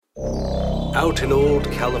Out in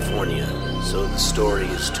old California, so the story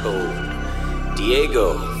is told,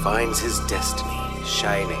 Diego finds his destiny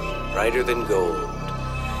shining brighter than gold.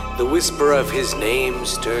 The whisper of his name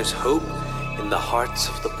stirs hope in the hearts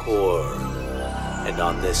of the poor. And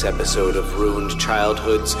on this episode of Ruined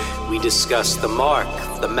Childhoods, we discuss the mark,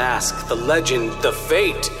 the mask, the legend, the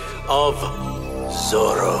fate of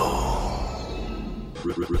Zorro.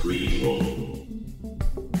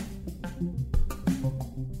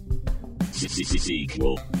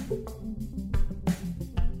 Sequel.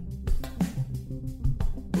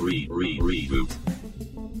 Reboot.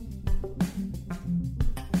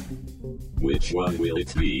 Which one will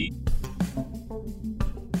it be?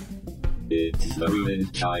 It's the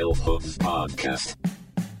Ruined Childhoods podcast.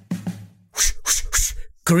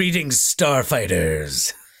 Greetings,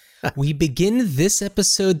 Starfighters. We begin this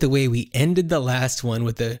episode the way we ended the last one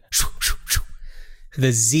with the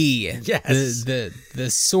Z. Yes. The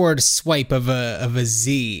sword swipe of a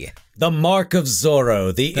Z. The Mark of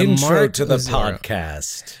Zorro, the intro Mark to the of Zorro.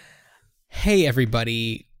 podcast. Hey,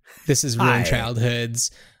 everybody. This is Hi. Ruined Childhoods.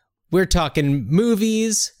 We're talking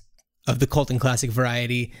movies of the cult and classic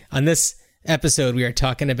variety. On this episode, we are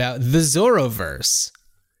talking about the Zorroverse.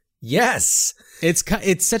 Yes.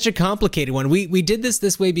 It's such a complicated one. We did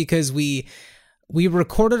this way because we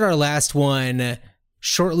recorded our last one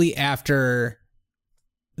shortly after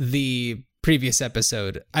the previous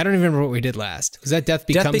episode. I don't even remember what we did last. Was that Death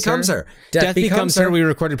Becomes Her? Death Becomes Her. We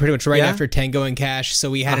recorded pretty much right after Tango and Cash, so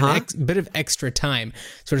we had a bit of extra time.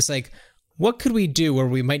 So it's like, what could we do where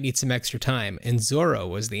we might need some extra time? And Zorro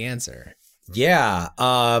was the answer. Yeah.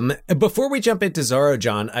 Before we jump into Zorro,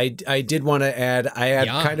 John, I did want to add, I had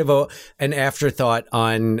kind of an afterthought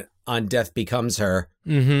on Death Becomes Her.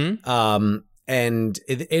 Mm-hmm. And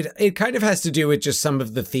it kind of has to do with just some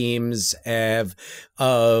of the themes of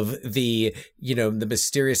the, the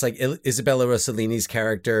mysterious, like Isabella Rossellini's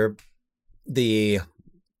character, the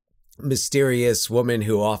mysterious woman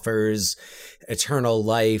who offers eternal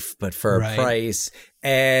life, but for a price.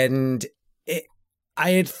 And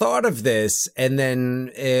I had thought of this, and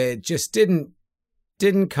then it just didn't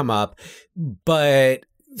come up. But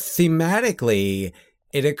thematically,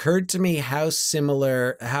 it occurred to me how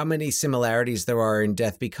many similarities there are in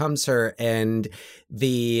Death Becomes Her and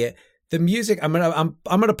the music. I'm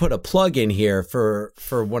gonna put a plug in here for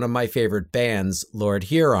one of my favorite bands, Lord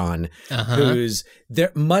Huron, who's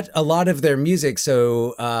a lot of their music.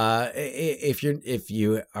 So if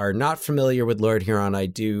you are not familiar with Lord Huron,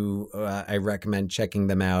 I recommend checking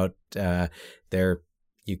them out. They're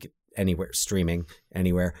streaming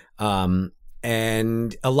anywhere.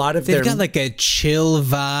 And a lot of they've got like a chill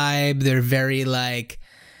vibe. They're very like,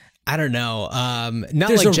 I don't know,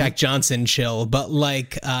 not like Jack Johnson chill, but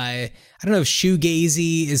like I don't know if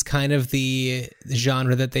shoegazy is kind of the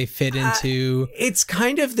genre that they fit into. It's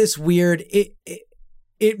kind of this weird.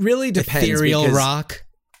 It really depends. Ethereal rock.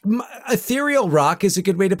 Ethereal rock is a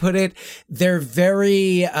good way to put it. They're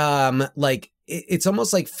very like it's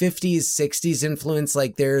almost like 50s, 60s influence.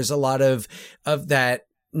 Like there's a lot of that.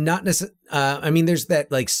 Not necessarily. There's that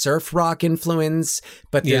like surf rock influence,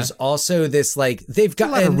 but there's also this like they've got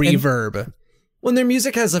a lot of reverb. When their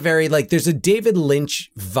music has a very like there's a David Lynch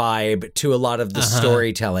vibe to a lot of the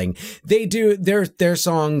storytelling. They do their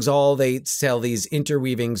songs. They tell these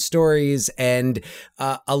interweaving stories, and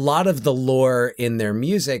a lot of the lore in their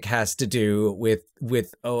music has to do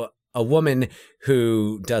with a woman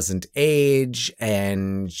who doesn't age,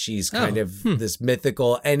 and she's kind of this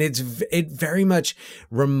mythical, and it very much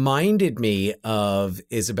reminded me of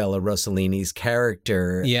Isabella Rossellini's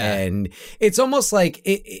character. Yeah. And it's almost like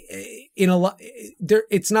it's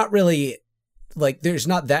not really like there's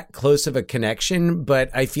not that close of a connection, but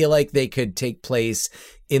I feel like they could take place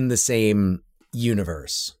in the same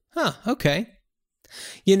universe. Huh. Okay.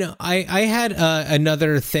 I had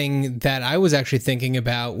another thing that I was actually thinking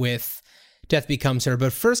about with Death Becomes Her,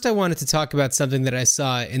 but first I wanted to talk about something that I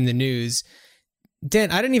saw in the news.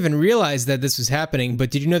 Dan, I didn't even realize that this was happening, but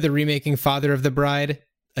did you know they're remaking Father of the Bride?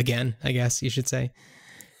 Again, I guess you should say.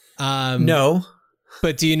 No.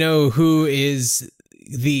 But do you know who is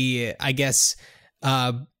the,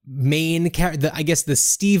 main character, the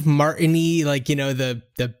Steve Martin-y,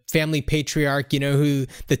 the family patriarch, who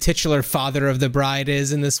the titular father of the bride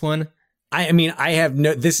is in this one?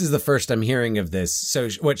 This is the first I'm hearing of this. So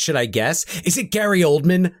what should I guess? Is it Gary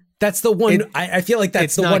Oldman? That's the one. I feel like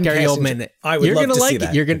that's the one. Gary Oldman. I would love to see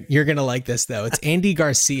that. You're gonna like this though. It's Andy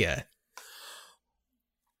Garcia.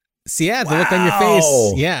 So yeah, the look on your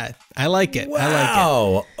face. Yeah, I like it. Wow. I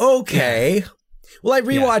like it. Okay. Yeah. Well, I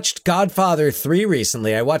rewatched Godfather 3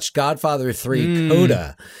 recently. I watched Godfather 3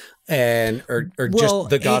 Coda. or Well, just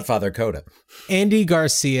the Godfather coda. Andy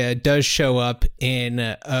Garcia does show up in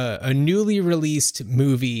a newly released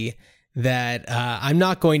movie that I'm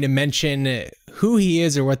not going to mention who he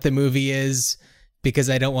is or what the movie is because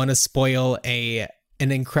I don't want to spoil an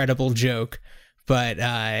incredible joke.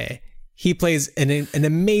 But he plays an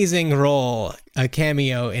amazing role, a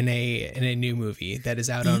cameo in a new movie that is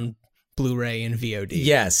out on Blu-ray and VOD.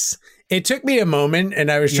 Yes. It took me a moment,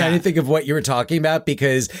 and I was trying to think of what you were talking about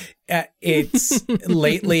because it's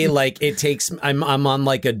lately like it takes. I'm on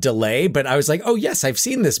like a delay, but I was like, oh yes, I've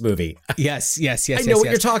seen this movie. Yes. I know what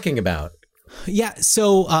you're talking about. Yeah.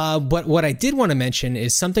 So, what I did want to mention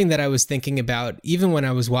is something that I was thinking about even when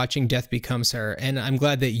I was watching Death Becomes Her, and I'm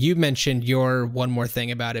glad that you mentioned your one more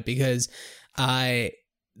thing about it because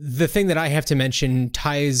the thing that I have to mention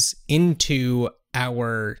ties into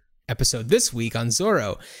our episode this week on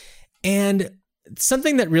Zorro. And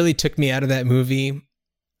something that really took me out of that movie,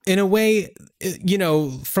 in a way, you know,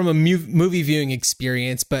 from a movie viewing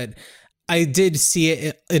experience, but I did see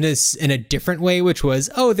it in a different way, which was,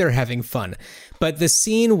 oh, they're having fun. But the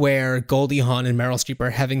scene where Goldie Hawn and Meryl Streep are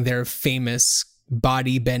having their famous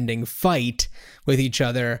body bending fight with each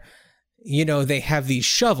other, you know, they have these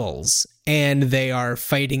shovels and they are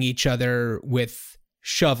fighting each other with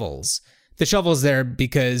shovels. The shovel's there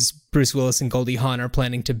because Bruce Willis and Goldie Hawn are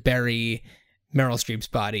planning to bury Meryl Streep's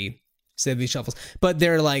body. So they have these shovels. But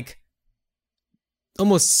they're like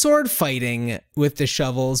almost sword fighting with the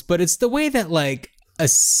shovels, but it's the way that like a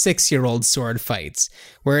 6-year-old sword fights,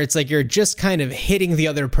 where it's like you're just kind of hitting the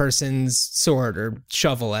other person's sword or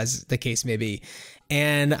shovel, as the case may be.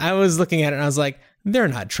 And I was looking at it and I was like, they're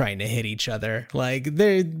not trying to hit each other. Like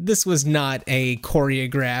this was not a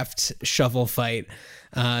choreographed shovel fight.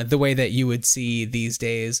 The way that you would see these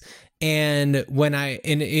days. And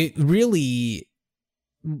it really,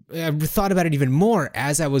 I thought about it even more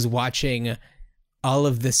as I was watching all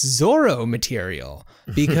of this Zorro material,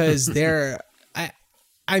 because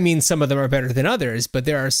I mean, some of them are better than others, but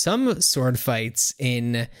there are some sword fights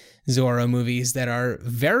in Zorro movies that are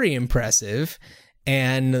very impressive.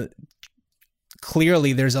 And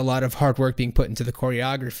clearly there's a lot of hard work being put into the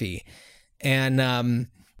choreography. And,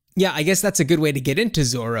 yeah, I guess that's a good way to get into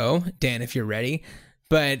Zorro, Dan, if you're ready.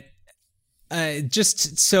 But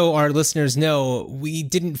just so our listeners know, we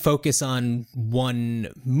didn't focus on one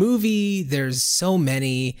movie. There's so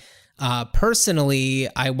many. Personally,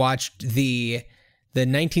 I watched the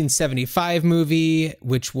 1975 movie,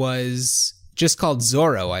 which was just called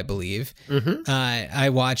Zorro, I believe. Mm-hmm. I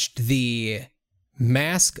watched the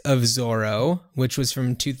Mask of Zorro, which was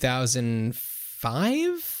from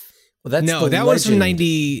 2005. Well, that's that was from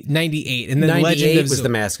 98, and then 98 Legend of was the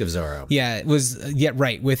Mask of Zorro. Yeah, it was. Yeah,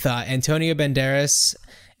 right, with Antonio Banderas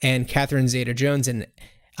and Catherine Zeta-Jones, and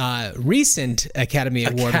recent Academy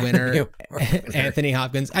Award winner Anthony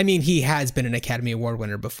Hopkins. I mean, he has been an Academy Award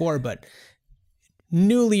winner before, but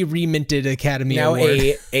newly reminted Academy Award.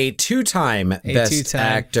 Now a two-time Best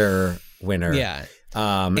Actor winner. Yeah,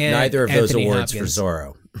 neither of those Anthony awards Hopkins. for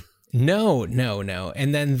Zorro. No.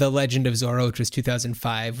 And then The Legend of Zorro, which was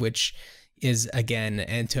 2005, which is, again,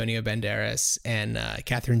 Antonio Banderas and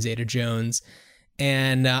Catherine Zeta-Jones.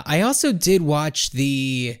 And I also did watch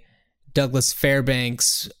the Douglas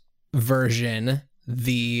Fairbanks version,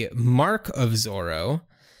 the Mark of Zorro.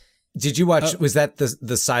 Did you watch, was that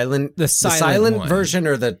the silent one version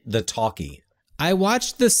or the talkie? I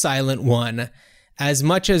watched the silent one as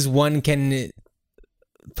much as one can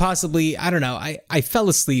possibly. I don't know. I fell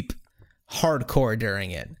asleep hardcore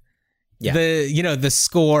during it. Yeah. The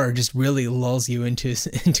score just really lulls you into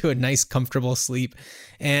a nice comfortable sleep,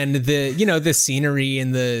 and the scenery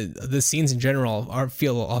and the scenes in general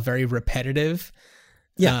feel all very repetitive.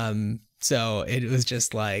 Yeah. So it was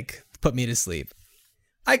just like put me to sleep.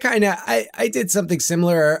 I did something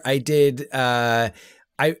similar. I did the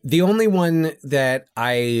only one that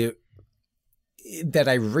I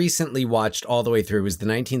recently watched all the way through was the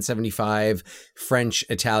 1975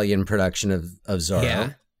 French-Italian production of Zorro.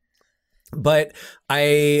 Yeah. But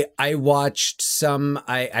I watched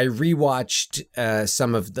I rewatched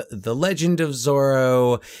some of the Legend of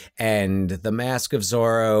Zorro and the Mask of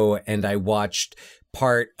Zorro, and I watched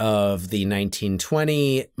part of the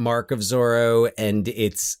 1920 Mark of Zorro and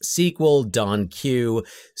its sequel, Don Q,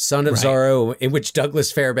 Son of Zorro, in which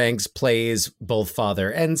Douglas Fairbanks plays both father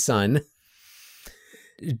and son.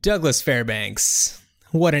 Douglas Fairbanks,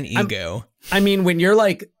 what an ego. I mean, when you're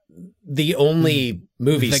like the only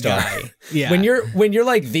movie star guy. Yeah. when you're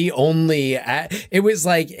like the only it was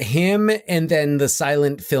like him and then the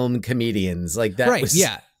silent film comedians, like that. Right. Was,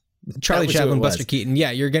 yeah. Charlie was who Chaplin, it was. Buster Keaton.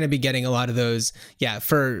 Yeah, you're going to be getting a lot of those. Yeah,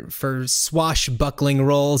 for swashbuckling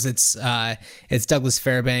roles, it's Douglas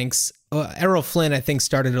Fairbanks. Errol Flynn, I think,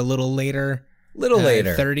 started a little later.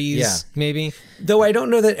 Later. 30s, Yeah. maybe. Though I don't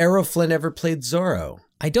know that Errol Flynn ever played Zorro.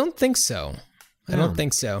 I don't think so. I No. don't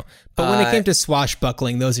think so. But when it came to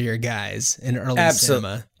swashbuckling, those are your guys in early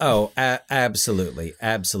cinema. Oh, absolutely.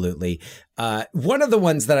 Absolutely. One of the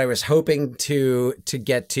ones that I was hoping to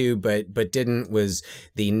get to, but didn't, was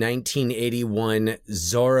the 1981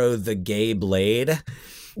 Zorro the Gay Blade.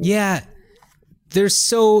 Yeah. There's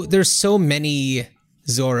so many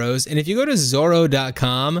Zorros. And if you go to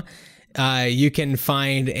Zorro.com, you can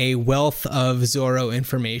find a wealth of Zorro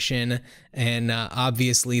information, and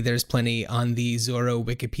obviously there's plenty on the Zorro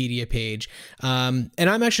Wikipedia page. And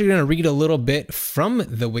I'm actually going to read a little bit from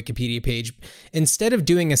the Wikipedia page. Instead of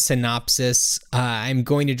doing a synopsis, I'm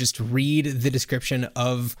going to just read the description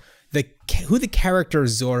of who the character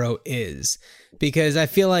Zorro is, because I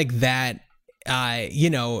feel like that,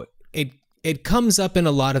 it comes up in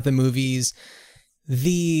a lot of the movies.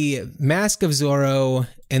 The Mask of Zorro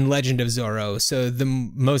and Legend of Zorro, so the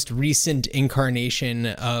most recent incarnation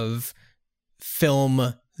of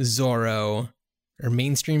film Zorro, or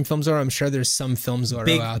mainstream film Zorro. I'm sure there's some film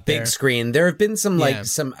Zorro out there. Big screen. There have been some Yeah.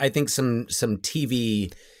 some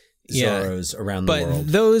TV Zorros around the But world.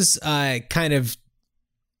 those kind of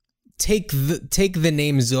take the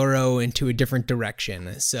name Zorro into a different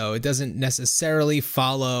direction. So it doesn't necessarily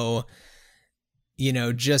follow,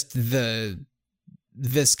 just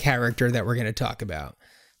this character that we're going to talk about.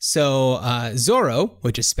 So Zorro,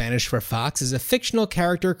 which is Spanish for fox, is a fictional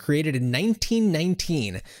character created in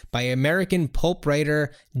 1919 by American pulp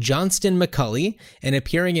writer Johnston McCulley and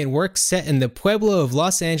appearing in works set in the Pueblo of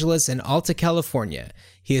Los Angeles and Alta California.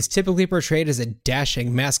 He is typically portrayed as a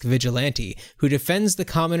dashing masked vigilante who defends the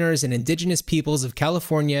commoners and indigenous peoples of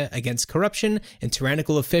California against corruption and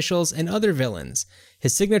tyrannical officials and other villains.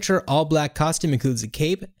 His signature all-black costume includes a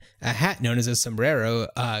cape, a hat known as a sombrero,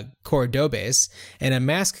 cordobes, and a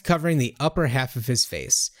mask covering the upper half of his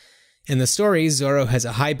face. In the story, Zorro has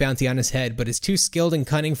a high bounty on his head, but is too skilled and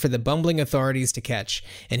cunning for the bumbling authorities to catch,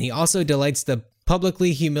 and he also delights in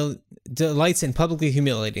publicly humiliating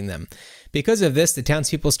them. Because of this, the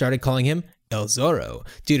townspeople started calling him El Zorro,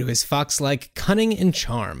 due to his fox-like cunning and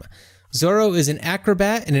charm. Zorro is an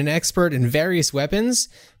acrobat and an expert in various weapons,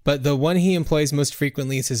 but the one he employs most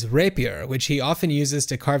frequently is his rapier, which he often uses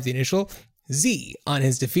to carve the initial Z on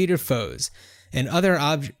his defeated foes, and other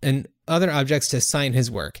objects to sign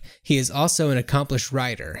his work. He is also an accomplished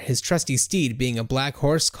rider, his trusty steed being a black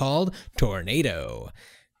horse called Tornado,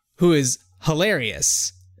 who is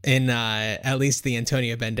hilarious in at least the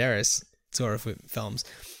Antonio Banderas Zorro films.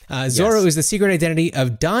 Zorro is the secret identity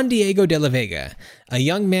of Don Diego de la Vega, a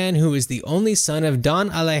young man who is the only son of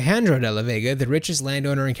Don Alejandro de la Vega, the richest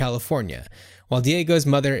landowner in California, while Diego's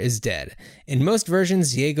mother is dead. In most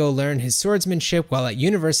versions, Diego learned his swordsmanship while at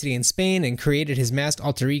university in Spain and created his masked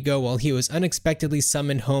alter ego while he was unexpectedly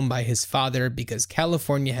summoned home by his father because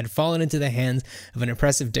California had fallen into the hands of an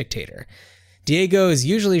oppressive dictator. Diego is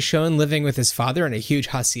usually shown living with his father in a huge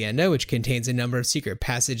hacienda, which contains a number of secret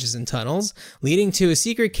passages and tunnels, leading to a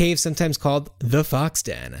secret cave sometimes called the Fox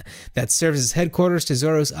Den, that serves as headquarters to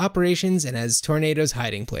Zorro's operations and as Tornado's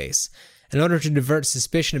hiding place. In order to divert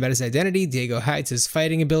suspicion about his identity, Diego hides his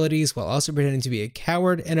fighting abilities while also pretending to be a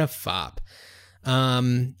coward and a fop.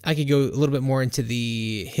 I could go a little bit more into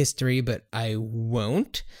the history, but I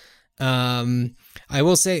won't. I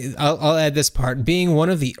will say, I'll add this part. Being one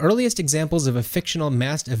of the earliest examples of a fictional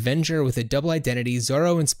masked avenger with a double identity,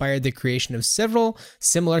 Zorro inspired the creation of several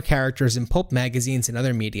similar characters in pulp magazines and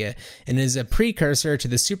other media, and is a precursor to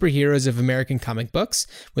the superheroes of American comic books,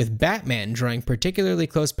 with Batman drawing particularly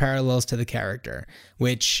close parallels to the character,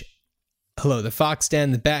 which... Hello, the Fox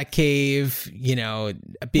Den, the Batcave,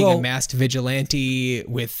 being a masked vigilante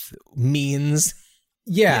with means.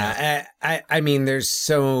 Yeah. I mean, there's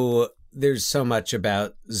so much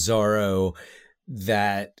about Zorro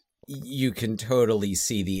that you can totally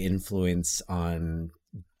see the influence on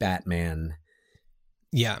Batman.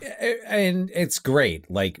 Yeah. And it's great.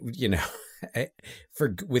 Like,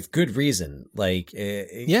 with good reason. Like,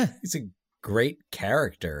 he's a great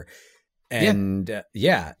character. And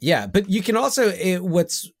but you can also,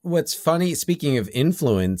 what's funny, speaking of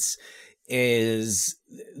influence, is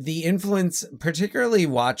the influence, particularly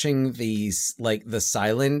watching these, like the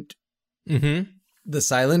silent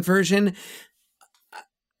version.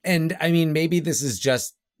 And I mean, maybe this is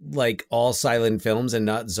just like all silent films and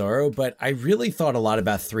not Zorro, but I really thought a lot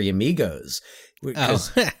about Three Amigos.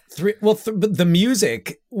 Because but the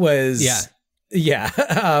music was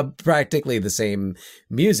Yeah, practically the same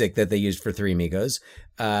music that they used for Three Amigos.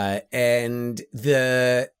 And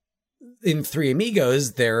in Three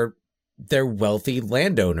Amigos, they're wealthy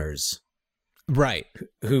landowners. Right.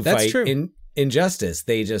 Who That's fight true. injustice.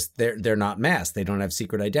 They're not masked. They don't have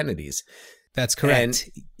secret identities. That's correct.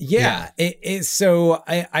 And so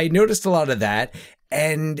I noticed a lot of that,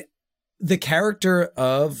 and the character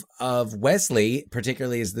of Wesley,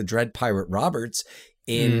 particularly as the Dread Pirate Roberts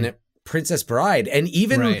in Princess Bride, and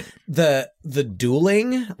even the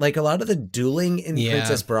dueling, like a lot of the dueling in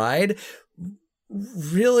Princess Bride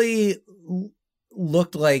really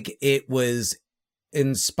looked like it was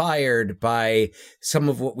inspired by some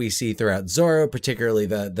of what we see throughout Zorro, particularly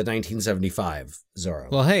the 1975 Zorro.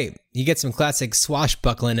 Well, hey, you get some classic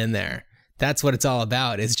swashbuckling in there. That's what it's all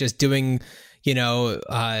about. It's just doing,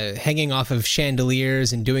 hanging off of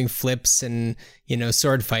chandeliers and doing flips and,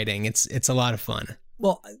 sword fighting. It's a lot of fun.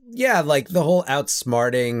 Well, yeah, like the whole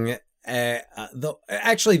outsmarting.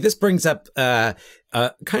 Actually, this brings up kind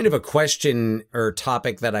of a question or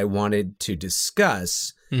topic that I wanted to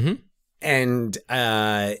discuss. Mm-hmm. And,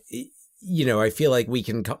 I feel like we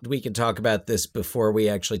can talk about this before we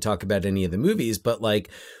actually talk about any of the movies, but like,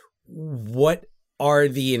 what are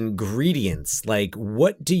the ingredients? Like,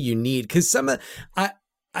 what do you need? Because some of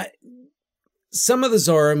the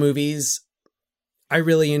Zorro movies I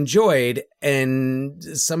really enjoyed, and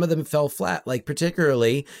some of them fell flat, like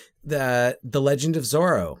particularly the Legend of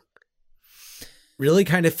Zorro really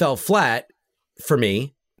kind of fell flat for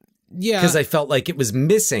me. Yeah. Because I felt like it was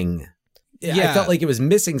missing. I felt like it was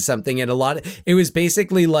missing something, and it was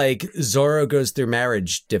basically like Zorro goes through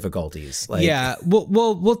marriage difficulties. Like, yeah,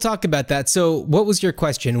 we'll talk about that. So what was your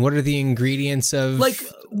question? What are the ingredients of... Like,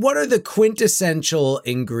 what are the quintessential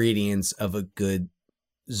ingredients of a good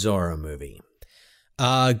Zorro movie?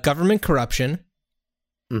 Government corruption.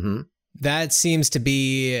 Mm-hmm. That seems to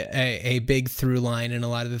be a big through line in a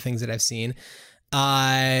lot of the things that I've seen.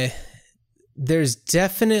 There's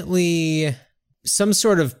definitely some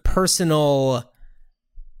sort of personal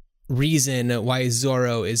reason why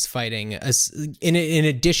Zorro is fighting, in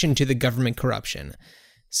addition to the government corruption.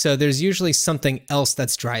 So there's usually something else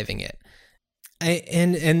that's driving it.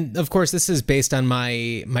 And of course, this is based on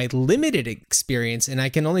my limited experience, and I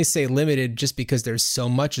can only say limited just because there's so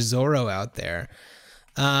much Zorro out there.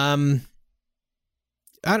 I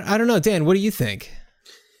don't know, Dan, what do you think?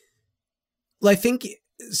 Well, I think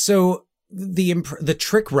so. The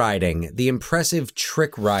trick riding, the impressive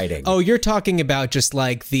trick riding. Oh, you're talking about just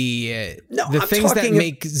like the things that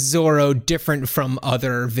make Zorro different from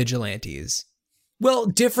other vigilantes. Well,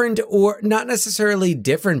 different or not necessarily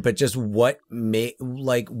different, but just what do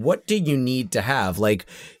you need to have for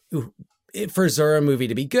a Zorro movie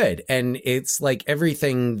to be good? And it's like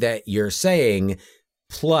everything that you're saying,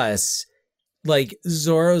 plus like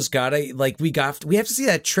Zorro's gotta, like, we have to see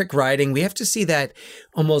that trick riding. We have to see that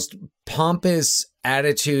almost pompous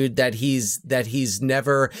attitude that he's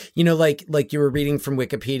never, like you were reading from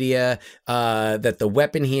Wikipedia, that the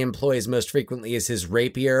weapon he employs most frequently is his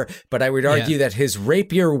rapier. But I would argue that his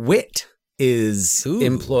rapier wit is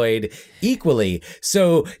employed equally.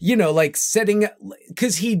 So, like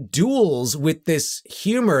because he duels with this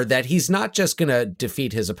humor that he's not just going to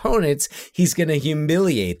defeat his opponents, he's going to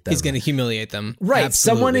humiliate them. He's going to humiliate them. Right.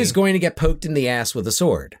 Absolutely. Someone is going to get poked in the ass with a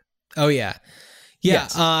sword. Oh, yeah. Yeah.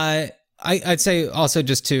 Yes. I'd say also,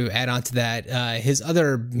 just to add on to that, his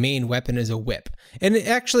other main weapon is a whip. And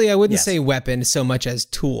actually, I wouldn't say weapon so much as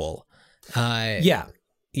tool. Yeah.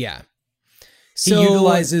 So, he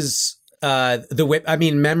utilizes the whip. I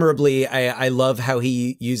mean, memorably, I love how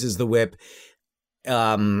he uses the whip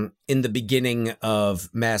in the beginning of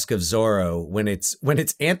Mask of Zorro when it's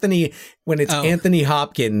Anthony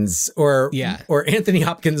Hopkins or Anthony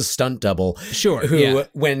Hopkins' stunt double,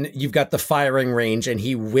 when you've got the firing range and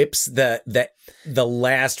he whips the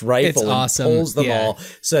last rifle and awesome. Pulls them all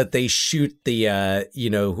so that they shoot the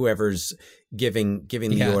whoever's giving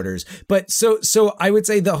the orders. But so I would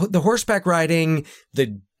say the horseback riding,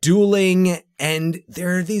 the dueling, and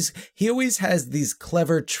there are he always has these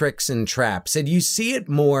clever tricks and traps, and you see it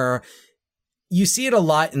a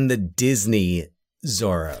lot in the Disney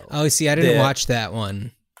Zorro. Oh, see, I didn't watch that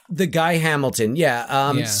one. The Guy Hamilton.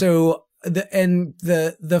 So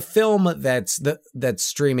the film that's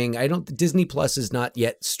streaming, Disney Plus is not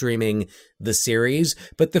yet streaming the series,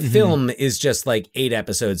 but the film is just like 8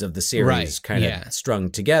 episodes of the series kind of strung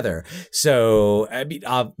together. So, I mean,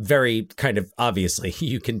 very kind of obviously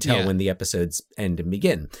you can tell when the episodes end and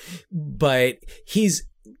begin, but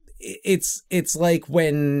it's like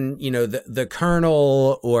when, you know, the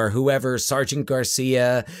colonel or whoever, Sergeant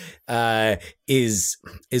Garcia, is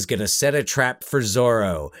going to set a trap for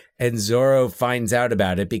Zorro, and Zorro finds out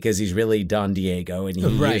about it because he's really Don Diego, and he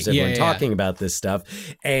hears everyone talking about this stuff,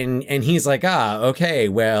 and he's like, okay,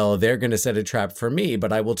 well, they're going to set a trap for me,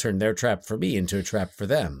 but I will turn their trap for me into a trap for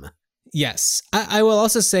them. Yes. I will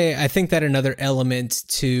also say, I think that another element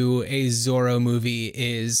to a Zorro movie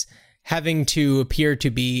is having to appear to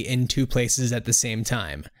be in two places at the same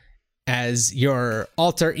time, as your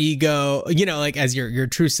alter ego, you know, like as your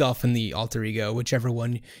true self and the alter ego, whichever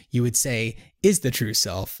one you would say is the true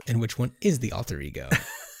self and which one is the alter ego,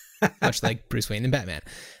 much like Bruce Wayne and Batman.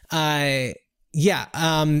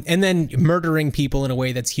 And then murdering people in a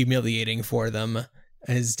way that's humiliating for them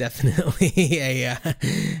is definitely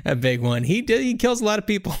a big one. He kills a lot of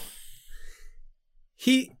people.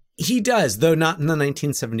 He does, though not in the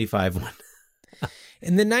 1975 one.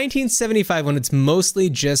 In the 1975 one, it's mostly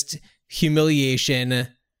just humiliation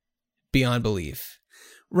beyond belief.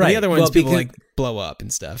 Right. And the other ones, people like blow up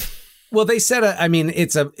and stuff. Well, they said,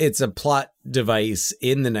 it's a plot device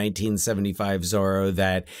in the 1975 Zorro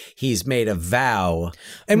that he's made a vow.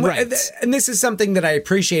 And and this is something that I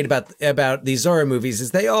appreciate about these Zorro movies,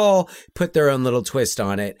 is they all put their own little twist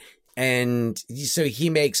on it. And so he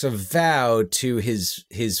makes a vow to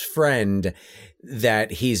his friend that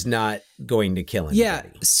he's not going to kill anybody. Yeah,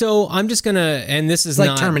 so I'm just gonna, and this is like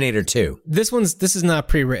not Terminator 2. This is not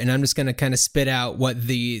pre-written. I'm just gonna kind of spit out what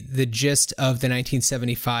the gist of the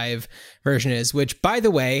 1975 version is. Which, by the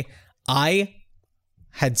way, I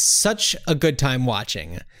had such a good time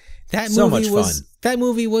watching. That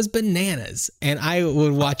movie was bananas, and I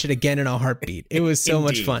would watch it again in a heartbeat. It was so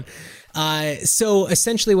much fun. So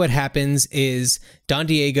essentially what happens is Don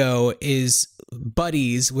Diego is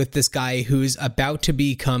buddies with this guy who's about to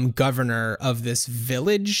become governor of this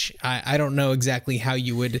village. I don't know exactly how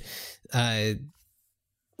you would... Well,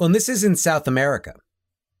 and this is in South America.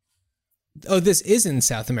 Oh, this is in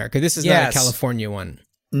South America. This is not a California one.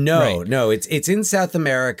 No, it's in South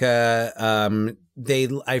America.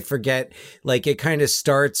 I forget, like, it kind of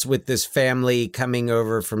starts with this family coming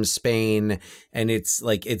over from Spain, and it's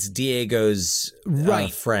Diego's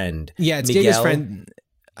friend. Yeah, it's Miguel. Diego's friend.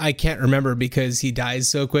 I can't remember because he dies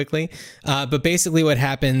so quickly. But basically what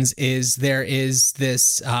happens is there is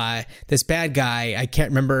this bad guy. I can't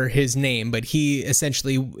remember his name, but he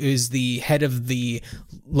essentially is the head of the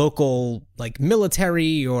local, like,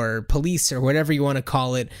 military or police or whatever you want to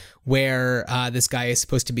call it, where this guy is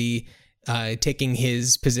supposed to be taking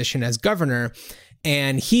his position as governor.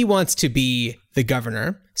 And he wants to be the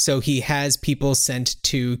governor. So he has people sent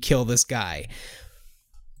to kill this guy.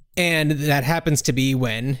 And that happens to be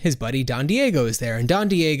when his buddy Don Diego is there. And Don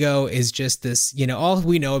Diego is just this, you know, all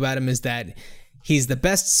we know about him is that he's the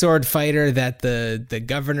best sword fighter that the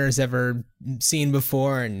governor's ever seen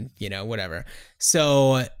before, and, you know, whatever.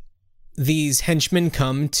 So these henchmen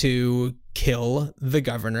come to kill the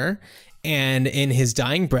governor. And in his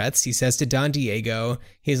dying breaths, he says to Don Diego,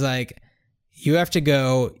 he's like, you have to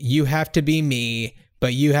go, you have to be me,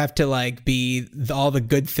 but you have to, like, be all the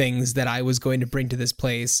good things that I was going to bring to this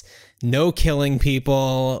place. No killing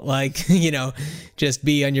people, like, you know, just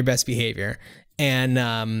be on your best behavior.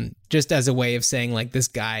 And just as a way of saying, like, this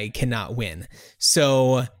guy cannot win.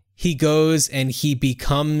 So he goes and he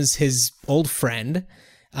becomes his old friend.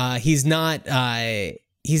 He's not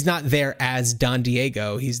there as Don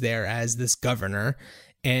Diego. He's there as this governor.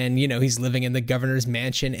 And, you know, he's living in the governor's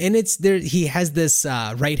mansion, and it's there. He has this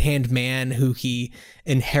right-hand man who he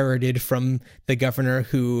inherited from the governor,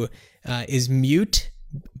 who is mute.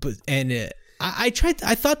 And I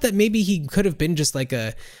thought that maybe he could have been just like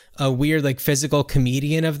a weird, like, physical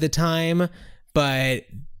comedian of the time, but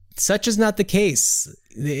such is not the case.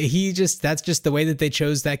 That's just the way that they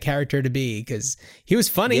chose that character to be, because he was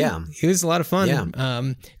funny. Yeah. He was a lot of fun. Yeah.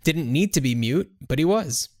 Didn't need to be mute, but he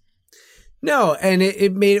was. No, and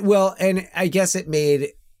it made, well, and I guess it made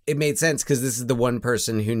sense because this is the one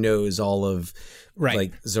person who knows all of,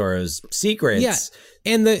 like, Zorro's secrets. Yeah,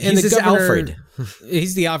 and he's the governor, Alfred.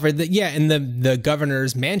 He's the Alfred. And the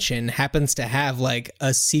governor's mansion happens to have, like,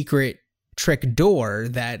 a secret trick door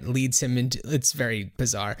that leads him into. It's very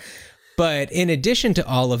bizarre, but in addition to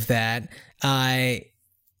all of that, as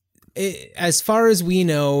far as we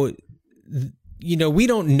know, you know, we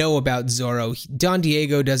don't know about Zorro. Don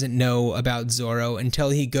Diego doesn't know about Zorro until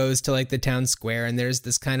he goes to, like, the town square, and there's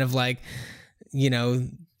this kind of, like, you know,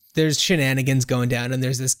 there's shenanigans going down, and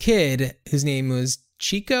there's this kid whose name was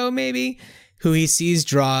Chico, maybe, who he sees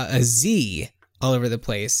draw a Z all over the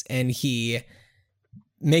place, and he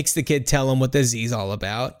makes the kid tell him what the Z's all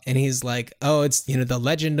about. And he's like, oh, it's, the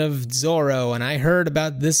legend of Zorro. And I heard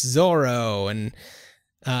about this Zorro. And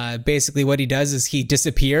basically what he does is he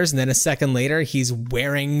disappears. And then a second later, he's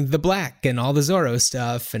wearing the black and all the Zorro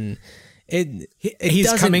stuff. And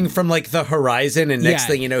he's coming from like the horizon. And next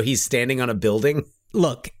thing you know, he's standing on a building.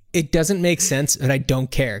 Look, it doesn't make sense. And I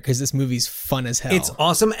don't care because this movie's fun as hell. It's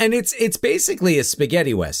awesome. And it's basically a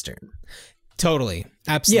spaghetti Western. Totally.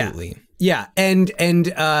 Absolutely. Yeah. And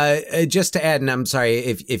just to add, and I'm sorry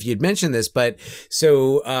if you'd mentioned this, but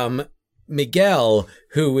so Miguel,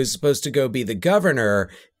 who was supposed to go be the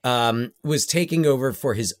governor, was taking over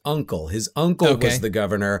for his uncle. His uncle was the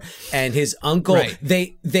governor, and his uncle,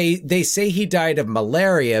 they say he died of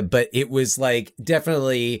malaria, but it was like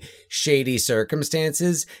definitely shady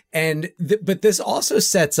circumstances. And but this also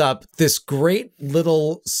sets up this great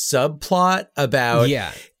little subplot about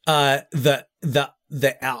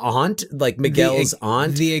the aunt, like Miguel's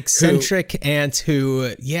aunt, the eccentric aunt who,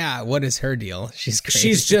 what is her deal? She's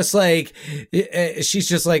crazy. She's just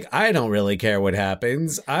like, I don't really care what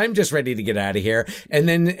happens. I'm just ready to get out of here. And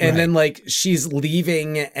then like she's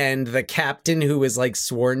leaving, and the captain who is like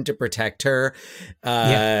sworn to protect her,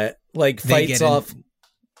 like fights off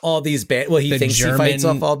all these he thinks he fights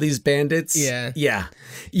off all these bandits. Yeah.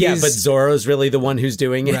 But Zorro's really the one who's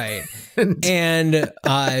doing it. Right.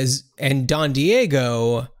 and Don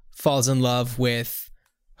Diego falls in love with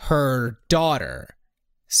her daughter.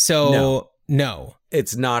 So no,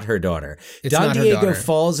 it's not her daughter. Don Diego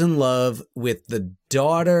falls in love with the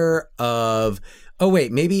daughter of. Oh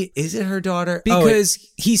wait, maybe is it her daughter? Because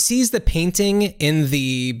he sees the painting in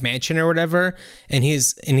the mansion or whatever, and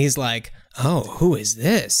he's like, oh, who is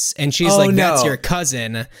this? And she's like, that's your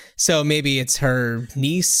cousin. So maybe it's her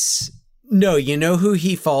niece. No, you know who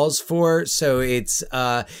he falls for? So it's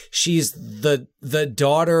she's the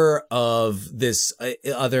daughter of this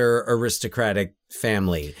other aristocratic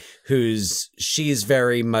family she's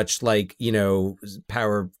very much like,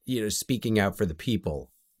 power, speaking out for the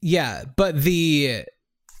people. Yeah, but the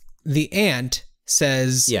aunt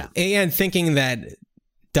says, and thinking that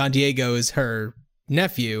Don Diego is her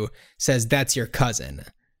nephew, says that's your cousin.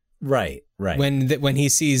 Right. When he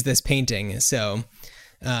sees this painting, so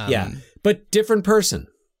but different person.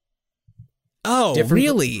 Oh,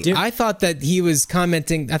 really? I thought that he was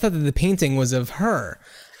commenting. I thought that the painting was of her.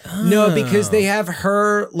 Oh. No, because they have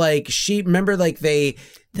her like she. Remember, like they.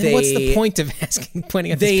 What's the point of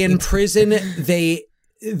pointing at? They imprison.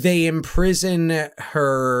 They imprison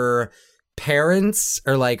her parents,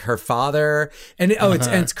 or like her father, and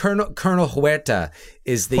it's Colonel Huerta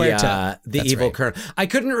is the evil colonel. I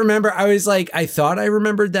couldn't remember. I was like, I thought I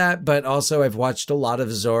remembered that, but also I've watched a lot of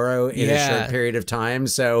Zorro in a short period of time,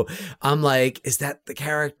 so I'm like, is that the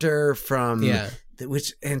character from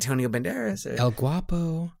which Antonio Banderas? El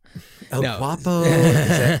Guapo. Guapo,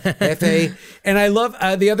 F.A. And I love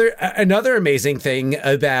another amazing thing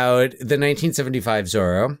about the 1975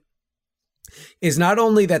 Zorro is not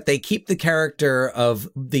only that they keep the character of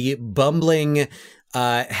the bumbling,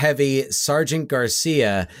 heavy Sergeant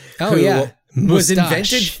Garcia, was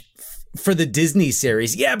invented for the Disney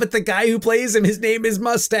series. Yeah, but the guy who plays him, his name is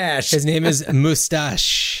Mustache. His name is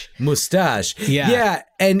Mustache. Mustache. Yeah.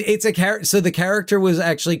 And it's a character. So the character was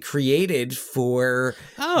actually created for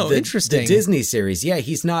interesting. The Disney series. Yeah,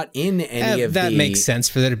 he's not in any of that makes sense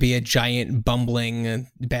for there to be a giant bumbling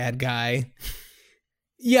bad guy.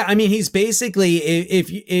 Yeah, I mean, he's basically,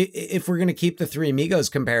 if we're going to keep the Three Amigos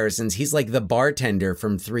comparisons, he's like the bartender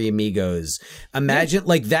from Three Amigos. Imagine,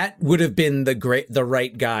 like, that would have been the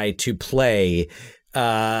right guy to play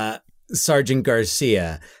Sergeant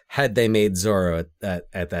Garcia had they made Zorro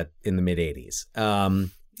at that in the mid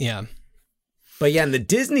 80s. Yeah. But yeah, and the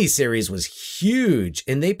Disney series was huge,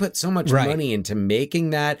 and they put so much money into making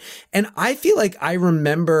that. And I feel like I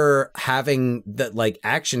remember having the like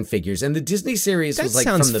action figures, and the Disney series was like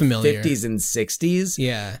from the 50s and 60s.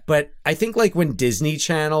 Yeah. But I think like when Disney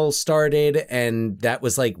Channel started, and that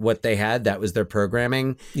was like what they had, that was their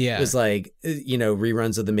programming. Yeah. It was like,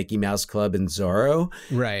 reruns of the Mickey Mouse Club and Zorro.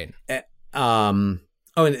 Right. And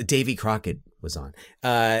Davy Crockett was on.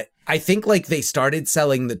 I think like they started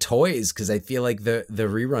selling the toys because I feel like the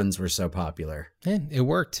reruns were so popular. Yeah, it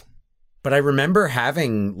worked. But I remember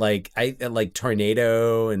having like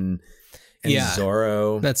Tornado and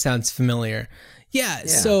Zorro. That sounds familiar. Yeah.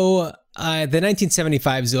 So the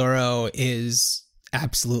 1975 Zorro is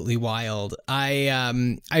absolutely wild.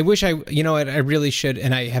 I wish I really should,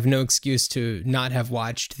 and I have no excuse to not have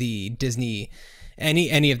watched the Disney,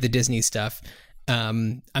 any of the Disney stuff.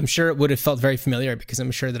 I'm sure it would have felt very familiar because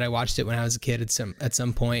I'm sure that I watched it when I was a kid at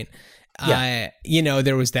some point. You know,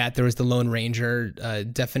 there was that. There was the Lone Ranger.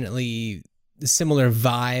 Definitely similar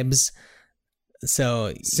vibes.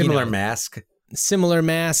 So Similar mask. Similar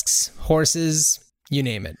masks, horses, you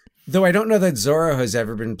name it. Though I don't know that Zorro has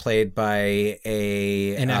ever been played by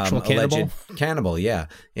an actual cannibal. alleged cannibal. Yeah.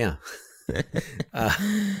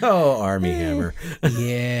 Army Hammer.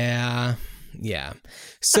 Yeah.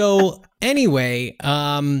 So anyway,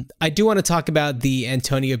 I do want to talk about the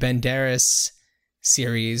Antonio Banderas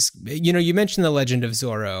series. You know, you mentioned The Legend of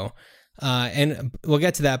Zorro, and we'll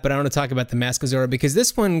get to that, but I want to talk about The Mask of Zorro because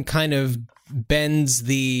this one kind of bends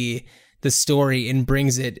the story and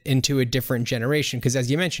brings it into a different generation. Because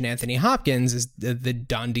as you mentioned, Anthony Hopkins is the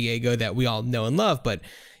Don Diego that we all know and love. But,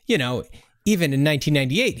 you know, even in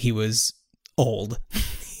 1998, he was old.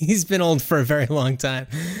 He's been old for a very long time.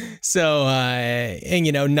 So, and,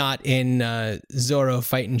 you know, not in Zorro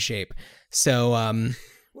fighting shape. So,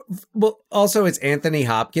 well, also it's Anthony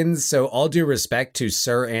Hopkins. So all due respect to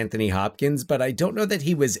Sir Anthony Hopkins, but I don't know that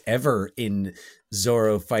he was ever in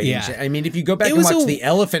Zorro fighting. Yeah. I mean, if you go back and watch The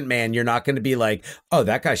Elephant Man, you're not going to be like, oh,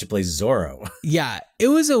 that guy should play Zorro. Yeah, it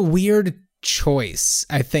was a weird choice,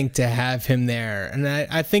 I think, to have him there. And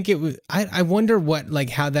I think it was, I wonder what, like,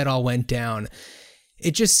 how that all went down.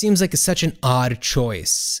 It just seems like such an odd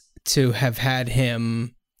choice to have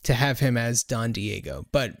him as Don Diego.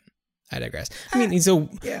 But I digress. I mean, he's a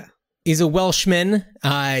Welshman.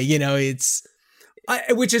 You know, it's...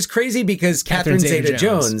 which is crazy because Catherine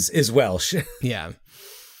Zeta-Jones is Welsh. Yeah.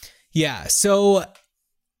 So,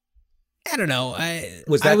 I don't know.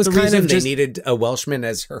 Was that the reason they needed a Welshman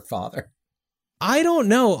as her father? I don't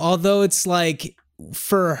know. Although it's like,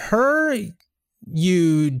 for her,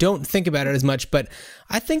 you don't think about it as much. But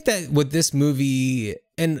I think that what this movie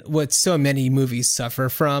and what so many movies suffer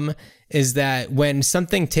from is that when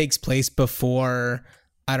something takes place before,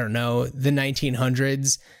 I don't know, the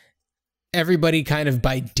 1900s, everybody kind of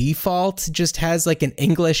by default just has like an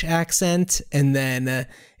English accent. And then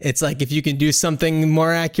it's like, if you can do something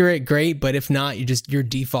more accurate, great. But if not, your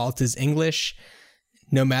default is English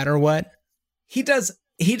no matter what. He does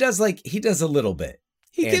a little bit.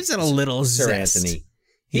 He gives it a little Sir zest. Anthony.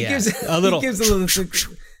 He gives a little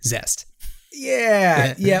zest.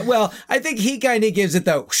 Yeah. Well, I think he kind of gives it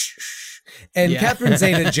the and Catherine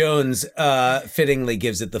Zeta-Jones fittingly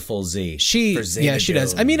gives it the full Z. She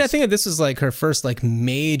does. I mean, I think that this was like her first like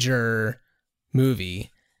major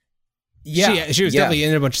movie. Yeah, she was definitely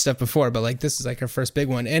in a bunch of stuff before, but like this is like her first big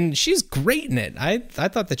one, and she's great in it. I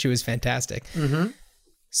thought that she was fantastic. Mm-hmm.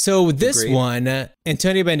 So this one,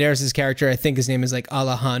 Antonio Banderas' character, I think his name is like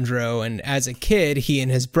Alejandro, and as a kid, he and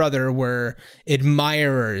his brother were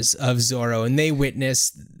admirers of Zorro, and they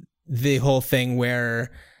witnessed the whole thing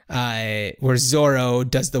where Zorro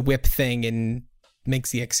does the whip thing and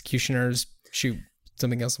makes the executioners shoot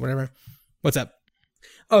something else, whatever. What's up?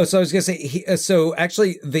 Oh, so I was gonna say,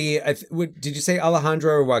 did you say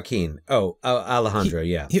Alejandro or Joaquin? Oh, Alejandro,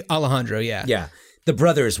 Alejandro, yeah. Yeah, the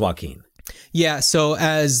brother is Joaquin. Yeah, so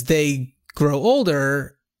as they grow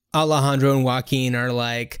older, Alejandro and Joaquin are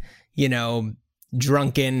like, you know,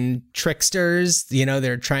 drunken tricksters. You know,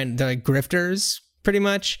 they're like grifters, pretty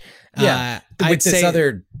much. Yeah, with this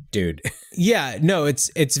other dude. Yeah, no,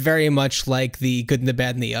 it's very much like The Good and the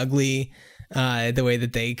Bad and the Ugly. The way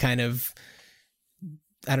that they kind of,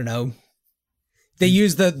 I don't know. They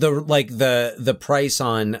use the price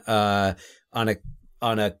on a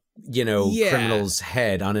criminal's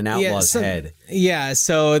head, on an outlaw's head. Yeah,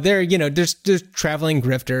 so they're, you know, just traveling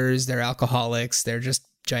grifters, they're alcoholics, they're just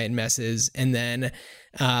giant messes. And then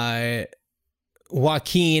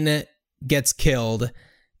Joaquin gets killed,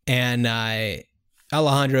 and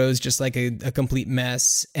Alejandro's just like a complete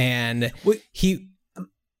mess. And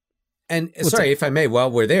sorry if I may,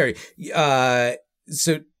 while we're there,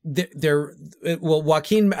 so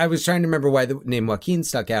Joaquin, I was trying to remember why the name Joaquin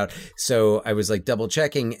stuck out, so I was like double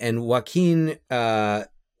checking, and Joaquin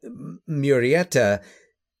Murrieta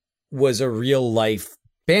was a real life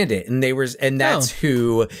bandit, and that's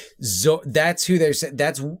who they're saying.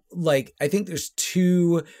 That's like, I think there's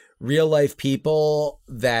two real life people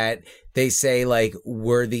that they say like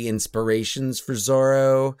were the inspirations for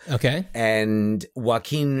Zorro. Okay. And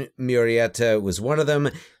Joaquin Murrieta was one of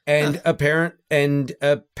them. And apparently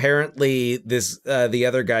this the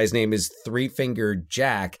other guy's name is Three Finger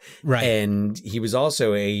Jack. Right. And he was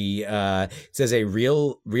also it says a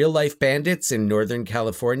real life bandits in Northern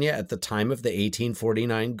California at the time of the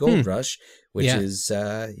 1849 gold rush, which is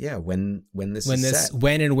when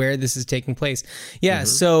and where this is taking place. Yeah. Mm-hmm.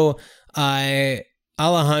 So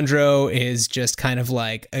Alejandro is just kind of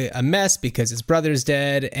like a mess because his brother's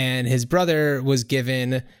dead, and his brother was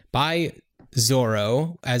given by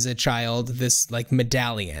Zorro as a child this like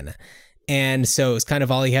medallion. And so it's kind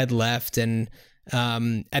of all he had left. And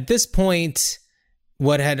at this point,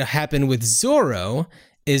 what had happened with Zorro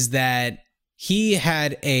is that he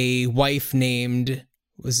had a wife named,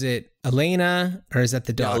 was it Elena, or is that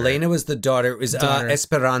the daughter? No, Elena was the daughter. It was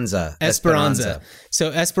Esperanza.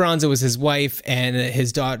 So Esperanza was his wife, and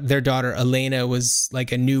their daughter Elena was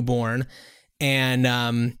like a newborn.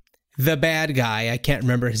 And the bad guy, I can't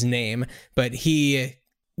remember his name, but he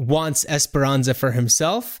wants Esperanza for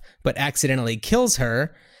himself, but accidentally kills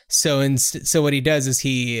her. So what he does is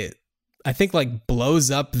he, I think, like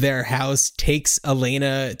blows up their house, takes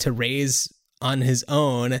Elena to raise on his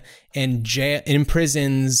own, and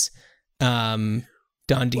imprisons Don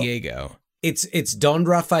Diego. It's Don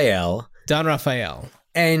Rafael. Don Rafael.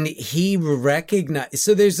 And he recognized.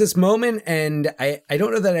 So there's this moment, and I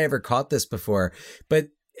don't know that I ever caught this before, but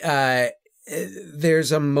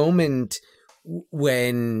there's a moment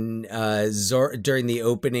when during the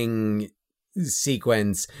opening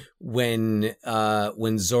sequence when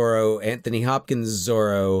Zorro, Anthony Hopkins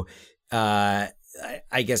Zorro, I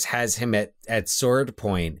guess has him at sword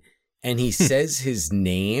point, and he says his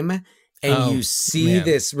name, and you see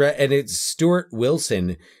this, and it's Stuart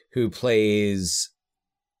Wilson who plays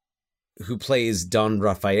Don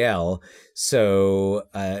Rafael. So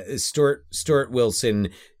Stuart Wilson,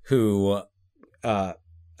 who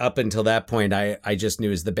up until that point I just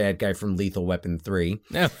knew as the bad guy from Lethal Weapon 3.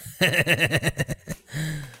 No.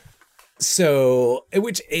 So,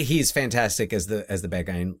 which he's fantastic as the bad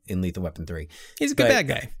guy in Lethal Weapon 3. He's a good bad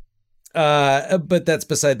guy. But that's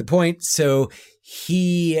beside the point. So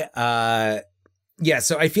he, so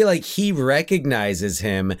I feel like he recognizes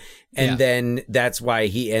him, and then that's why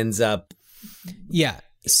he ends up,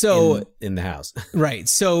 so in the house. Right.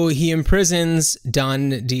 So he imprisons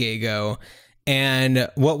Don Diego, and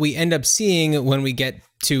what we end up seeing when we get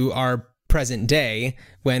to our present day,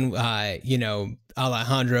 when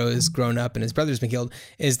Alejandro is grown up and his brother's been killed,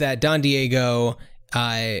 is that Don Diego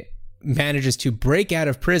manages to break out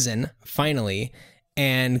of prison finally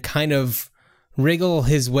and kind of wriggle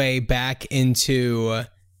his way back into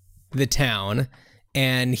the town.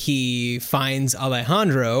 And he finds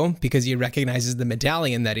Alejandro because he recognizes the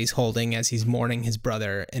medallion that he's holding as he's mourning his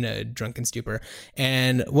brother in a drunken stupor.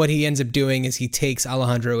 And what he ends up doing is he takes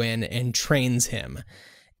Alejandro in and trains him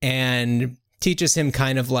and teaches him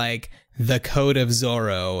kind of like the code of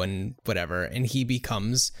Zorro and whatever. And he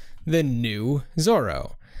becomes the new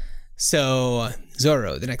Zorro. So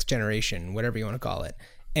Zorro, the next generation, whatever you want to call it.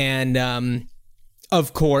 And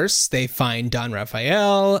of course, they find Don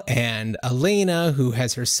Rafael and Elena, who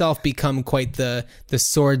has herself become quite the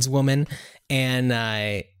swordswoman,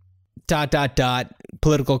 and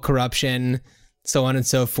political corruption, so on and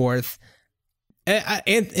so forth.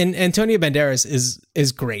 And Antonio Banderas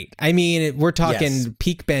is great. I mean, we're talking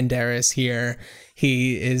peak Banderas here.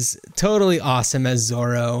 He is totally awesome as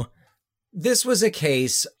Zorro. This was a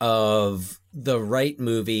case of the right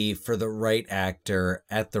movie for the right actor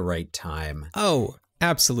at the right time. Oh,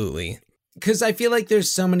 absolutely. Because I feel like there's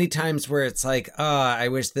so many times where it's like, I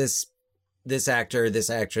wish this actor, this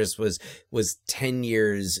actress was 10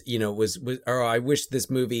 years, or I wish this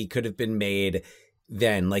movie could have been made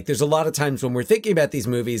then. Like, there's a lot of times when we're thinking about these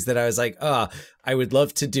movies that I was like, I would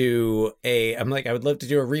love to do a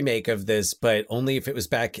remake of this, but only if it was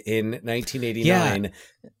back in 1989. Yeah.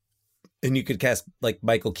 And you could cast like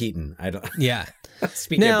Michael Keaton. I don't. Yeah.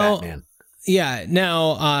 Speaking of Batman. Yeah.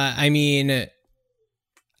 Now, I mean,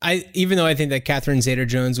 even though I think that Catherine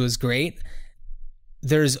Zeta-Jones was great,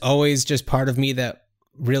 there's always just part of me that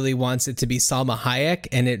really wants it to be Salma Hayek,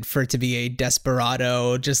 and for it to be a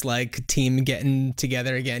Desperado, just like team getting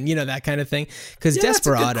together again, that kind of thing. Because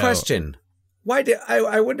Desperado. That's a good question. Why did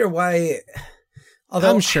I wonder why?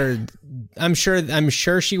 Although I'm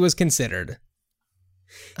sure she was considered.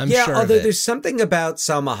 Although there's something about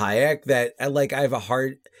Salma Hayek that I have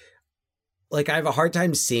a hard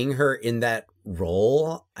time seeing her in that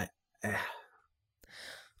role. I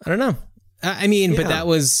don't know. I mean, but that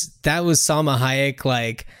was Salma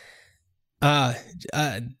Hayek,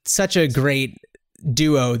 such a great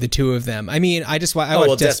duo, the two of them. I mean, I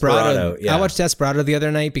watched Desperado. I watched Desperado the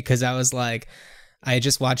other night because I was like, I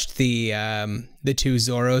just watched the two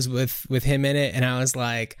Zorros with him in it, and I was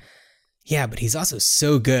like, yeah, but he's also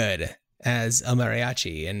so good as El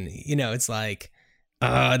Mariachi. And, it's like,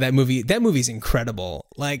 that movie's incredible.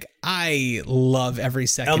 Like, I love every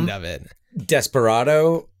second of it.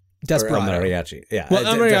 Desperado Desperado. Or El Mariachi. Yeah. Well,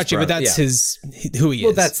 El Mariachi, but that's who he is.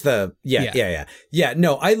 Well, that's yeah.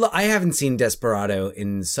 No, I haven't seen Desperado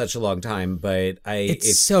in such a long time, but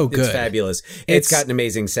it's so good. It's fabulous. It's got an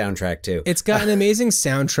amazing soundtrack too. It's got an amazing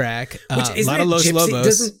soundtrack. Which, a lot of Los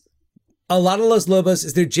Lobos. A lot of Los Lobos.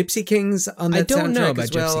 Is there Gypsy Kings on that soundtrack? I don't know about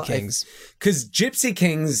Gypsy Kings. Because Gypsy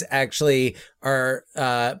Kings actually are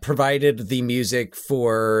provided the music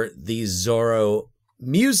for the Zorro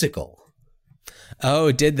musical.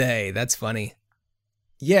 Oh, did they? That's funny.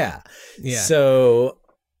 Yeah. Yeah. So,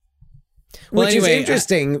 which is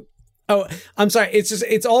interesting. I'm sorry.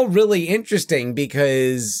 It's all really interesting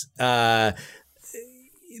because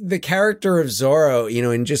the character of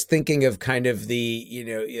Zorro, and just thinking of kind of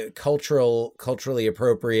the, culturally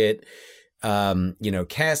appropriate,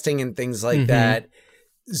 casting and things like that.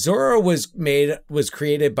 Zorro was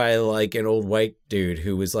created by like an old white dude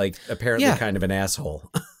who was like apparently kind of an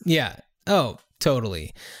asshole. Yeah. Oh,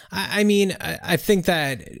 totally. I mean, I think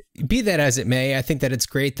that, be that as it may, I think that it's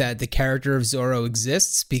great that the character of Zorro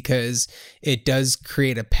exists because it does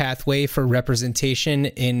create a pathway for representation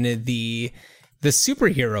in the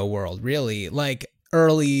superhero world, really, like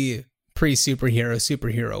early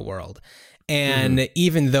superhero world. And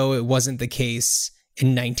even though it wasn't the case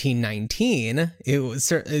in 1919, it was,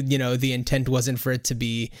 the intent wasn't for it to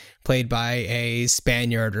be played by a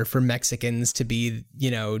Spaniard or for Mexicans to be,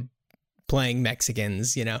 playing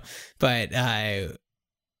Mexicans, but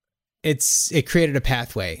it created a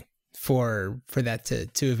pathway for that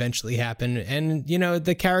to eventually happen. And,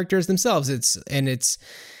 the characters themselves, it's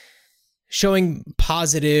showing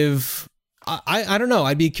positive. I don't know.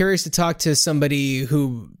 I'd be curious to talk to somebody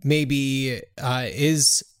who maybe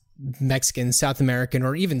is Mexican, South American,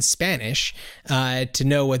 or even Spanish to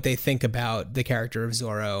know what they think about the character of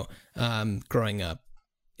Zorro growing up,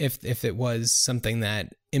 if it was something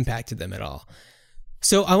that impacted them at all.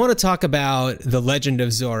 So I want to talk about The Legend of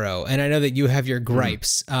Zorro, and I know that you have your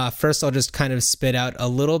gripes. First, I'll just kind of spit out a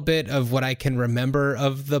little bit of what I can remember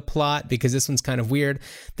of the plot, because this one's kind of weird.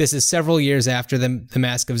 This is several years after the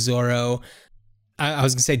Mask of Zorro. I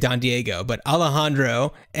was going to say Don Diego, but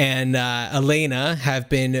Alejandro and Elena have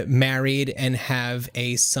been married and have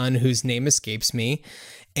a son whose name escapes me.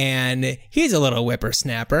 And he's a little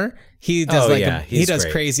whippersnapper. He does he does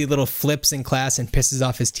great. Crazy little flips in class and pisses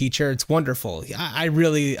off his teacher. It's wonderful. I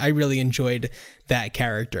really enjoyed that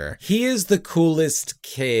character. He is the coolest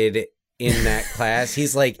kid in that class.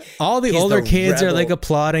 He's like all the older kids are like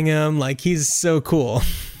applauding him. Like he's so cool.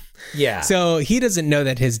 Yeah. So he doesn't know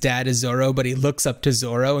that his dad is Zorro, but he looks up to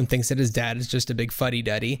Zorro and thinks that his dad is just a big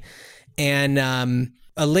fuddy-duddy. And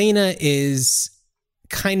Elena is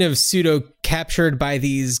kind of pseudo captured by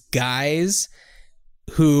these guys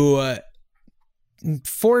who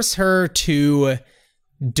force her to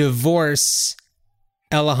divorce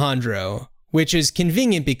Alejandro, which is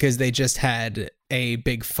convenient because they just had a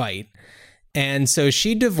big fight. And so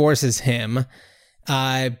she divorces him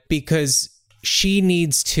because she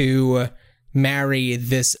needs to marry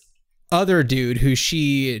this other dude who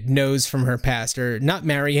she knows from her past, or not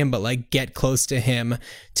marry him, but like get close to him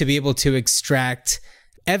to be able to extract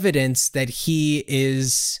evidence that he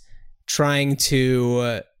is trying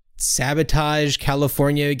to sabotage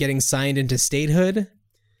California getting signed into statehood.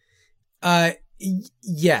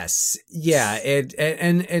 Yes. Yeah.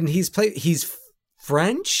 And he's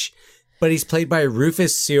French, but he's played by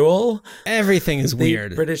Rufus Sewell. Everything is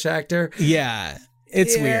weird. British actor. Yeah.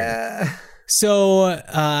 It's weird. So,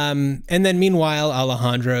 and then meanwhile,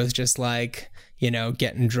 Alejandro's just like,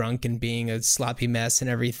 getting drunk and being a sloppy mess and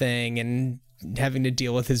everything and having to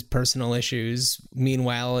deal with his personal issues.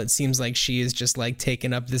 Meanwhile, it seems like she is just like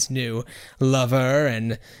taking up this new lover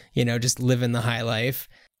and, just living the high life.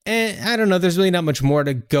 And I don't know, there's really not much more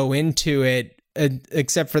to go into it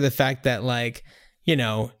except for the fact that like,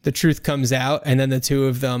 the truth comes out and then the two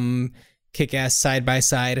of them kick ass side by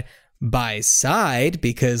side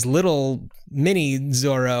because little mini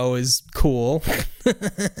Zorro is cool.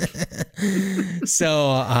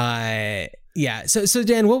 So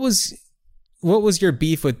Dan, what was your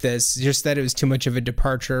beef with this? Just that it was too much of a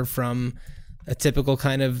departure from a typical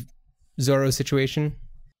kind of Zorro situation?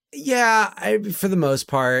 Yeah, for the most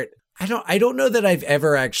part. I don't know that I've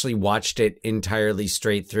ever actually watched it entirely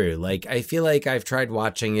straight through. Like, I feel like I've tried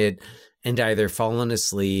watching it and either fallen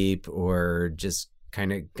asleep or just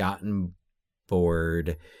kind of gotten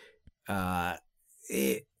bored. And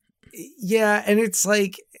it's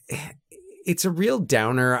like, it's a real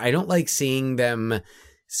downer. I don't like seeing them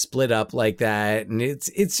split up like that. And it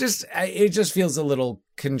just feels a little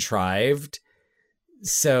contrived.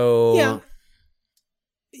 So,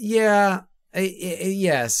 yeah.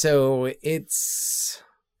 So it's,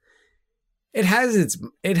 it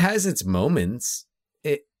has its moments.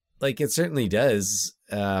 It certainly does.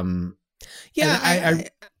 Yeah,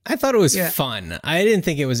 I thought it was fun. I didn't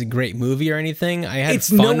think it was a great movie or anything. I had it's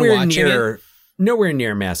fun watching it. Nowhere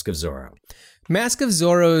near Mask of Zorro. Mask of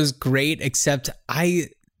Zorro is great, except I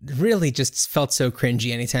really just felt so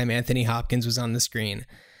cringy anytime Anthony Hopkins was on the screen.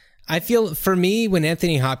 I feel, for me, when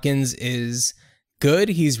Anthony Hopkins is good,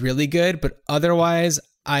 he's really good, but otherwise,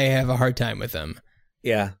 I have a hard time with him.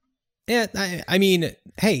 Yeah. Yeah, I mean,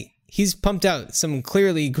 hey, he's pumped out some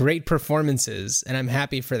clearly great performances, and I'm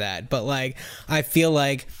happy for that. But, like, I feel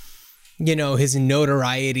like, you know, his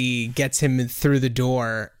notoriety gets him through the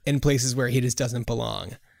door in places where he just doesn't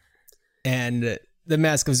belong. And The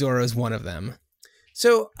Mask of Zorro is one of them.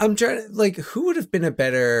 So I'm trying to, like, who would have been a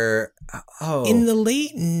better... In the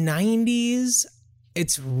late 90s,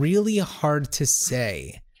 it's really hard to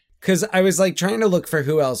say. Because I was, like, trying to look for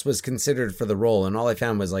who else was considered for the role, and all I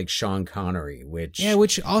found was, like, Sean Connery, which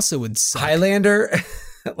also would suck. Highlander?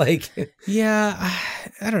 Yeah,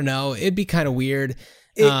 I don't know. It'd be kind of weird.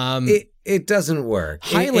 It doesn't work.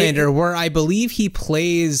 Highlander, where I believe he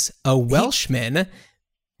plays a Welshman,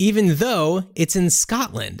 even though it's in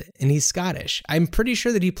Scotland and he's Scottish. I'm pretty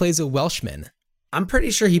sure that he plays a Welshman. I'm pretty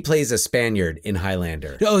sure he plays a Spaniard in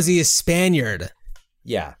Highlander. Oh, is he a Spaniard?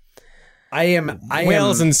 Yeah.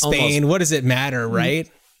 Wales and Spain, what does it matter, right?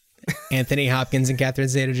 Anthony Hopkins and Catherine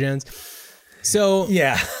Zeta-Jones. So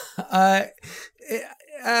yeah.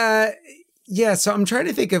 So I'm trying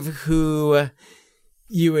to think of who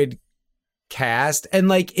you would cast, and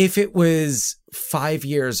like if it was 5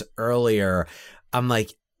 years earlier, I'm like,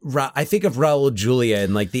 I think of Raul Julia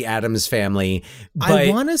and like the Addams Family. But I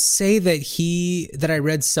want to say that I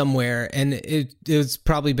read somewhere, and it's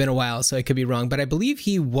probably been a while, so I could be wrong, but I believe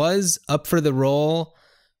he was up for the role,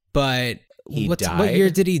 but what year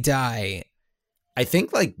did he die? I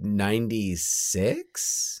think like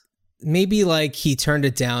 96. Maybe like he turned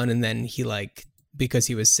it down, and then he like, because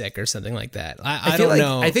he was sick or something like that. I don't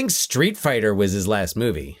know. I think Street Fighter was his last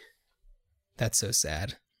movie. That's so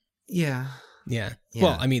sad. Yeah.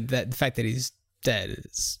 Well, I mean, the fact that he's dead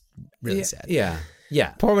is really sad. Yeah.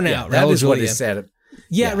 Pour one out. That Raul is Julia. what is sad.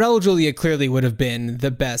 Yeah, Raul Julia clearly would have been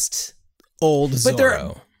the best old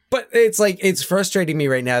Zorro. But it's like, it's frustrating me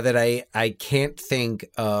right now that I can't think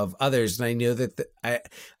of others, and I know that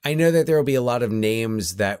I know that there will be a lot of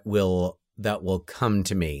names that will come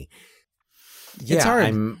to me. Yeah, it's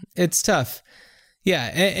hard. It's tough. Yeah,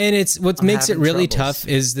 and it's what makes it really tough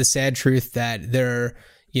is the sad truth that there,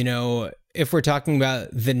 you know, if we're talking about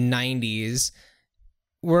the 90s,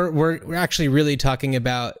 we're actually really talking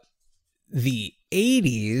about the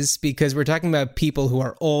 80s, because we're talking about people who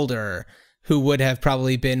are older who would have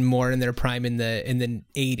probably been more in their prime in the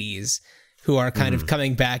 80s, who are kind of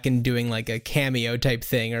coming back and doing like a cameo type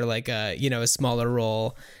thing, or like a, you know, a smaller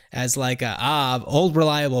role as like old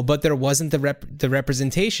reliable, but there wasn't the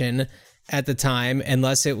representation at the time,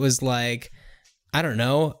 unless it was like, I don't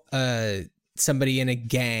know, somebody in a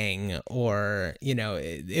gang, or, you know,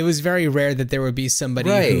 it was very rare that there would be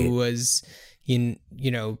somebody who was you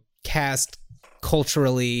know, cast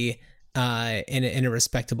culturally in a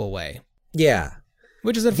respectable way. Yeah.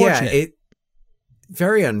 Which is unfortunate. Yeah,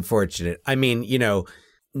 very unfortunate. I mean, you know,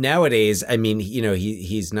 nowadays, I mean, you know,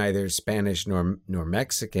 he's neither Spanish nor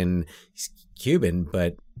Mexican. He's Cuban,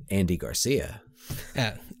 but Andy Garcia.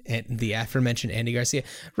 And the aforementioned Andy Garcia.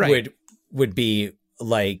 Right. Would be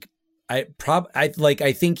like, I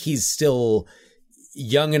think he's still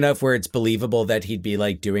young enough where it's believable that he'd be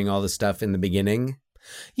like doing all the stuff in the beginning.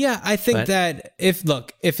 Yeah, I think that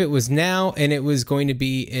if it was now and it was going to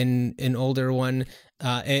be an older one,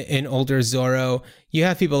 an older Zorro, you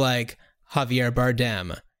have people like Javier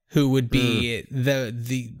Bardem, who would be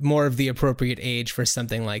the more of the appropriate age for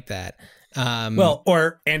something like that.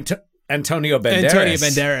 Or Antonio Banderas. Antonio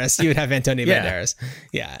Banderas. You would have Antonio Banderas.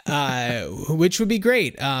 Yeah. Which would be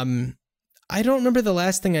great. I don't remember the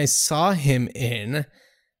last thing I saw him in.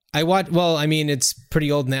 It's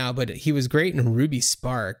pretty old now, but he was great in Ruby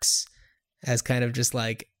Sparks as kind of just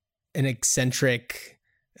like an eccentric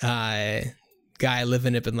guy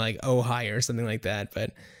living up in like Ojai or something like that.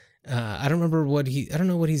 But I don't know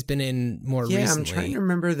what he's been in more recently. Yeah, I'm trying to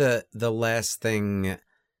remember the last thing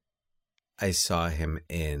I saw him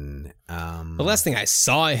in. The last thing I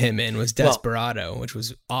saw him in was Desperado, which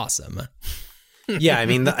was awesome. Yeah, I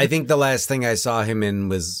mean, I think the last thing I saw him in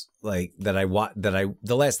was like the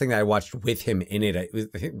last thing that I watched with him in it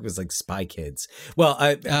was like Spy Kids. Well,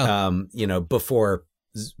 you know, before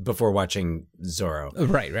watching Zorro.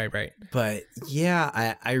 Right. But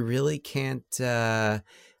yeah, I really can't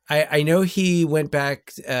I know he went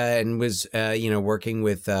back and was working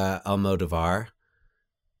with Almodovar.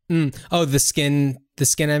 Oh, the skin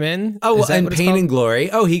I'm in. Oh, Is that and what it's Pain called? and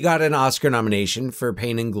Glory. Oh, he got an Oscar nomination for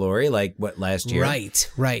Pain and Glory, like what, last year? Right.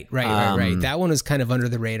 That one was kind of under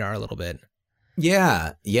the radar a little bit.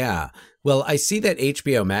 Yeah. Well, I see that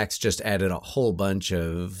HBO Max just added a whole bunch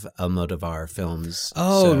of Almodovar films.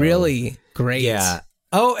 Oh, so, really? Great. Yeah.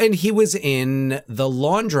 Oh, and he was in The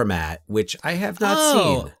Laundromat, which I have not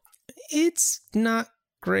seen. It's not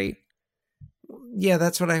great. Yeah,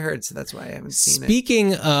 that's what I heard, so that's why I haven't seen it.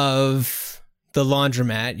 Speaking of The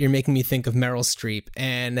Laundromat, you're making me think of Meryl Streep,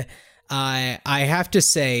 and I have to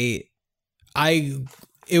say,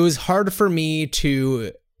 it was hard for me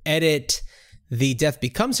to edit the Death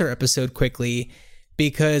Becomes Her episode quickly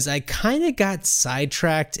because I kind of got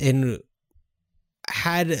sidetracked and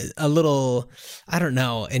had a little, I don't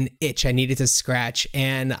know, an itch I needed to scratch,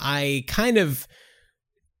 and I kind of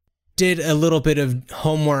did a little bit of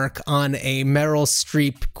homework on a Meryl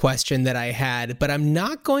Streep question that I had, but I'm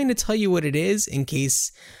not going to tell you what it is in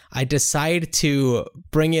case I decide to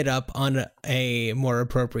bring it up on a more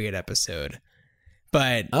appropriate episode.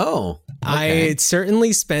 But I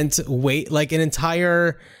certainly spent like an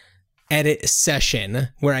entire edit session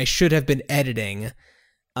where I should have been editing,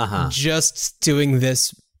 just doing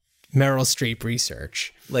this Meryl Streep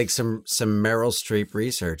research. Like some Meryl Streep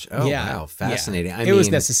research. Oh, yeah. Wow. Fascinating. Yeah. It was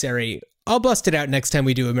necessary. I'll bust it out next time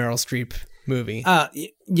we do a Meryl Streep movie.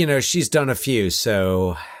 She's done a few,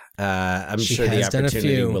 so I'm sure the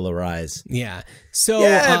opportunity will arise. Yeah. So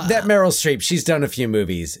that Meryl Streep, she's done a few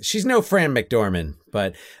movies. She's no Fran McDormand,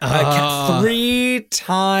 but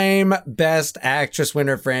 3-time Best Actress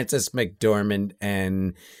winner Frances McDormand,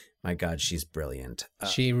 and my God, she's brilliant.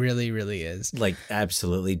 She really, really is. Like,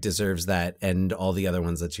 absolutely deserves that, and all the other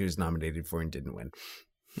ones that she was nominated for and didn't win.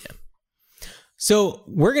 Yeah. So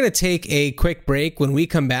we're going to take a quick break. When we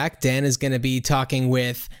come back, Dan is going to be talking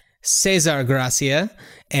with Cesar Gracia,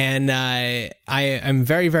 and I'm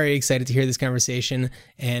very, very excited to hear this conversation,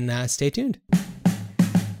 and stay tuned.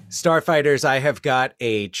 Starfighters, I have got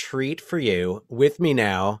a treat for you. With me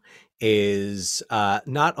now is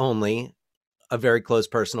not only a very close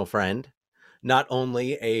personal friend, not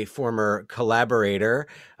only a former collaborator,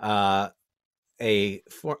 a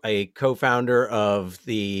co-founder of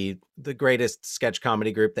the greatest sketch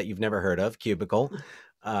comedy group that you've never heard of, Cubicle,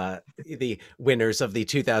 the winners of the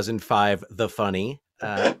 2005 The Funny.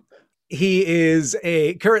 He is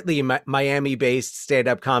a currently Miami-based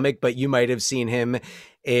stand-up comic, but you might have seen him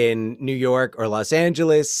in New York or Los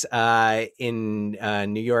Angeles. In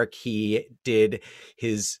New York, he did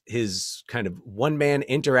his kind of one-man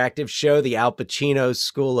interactive show, the Al Pacino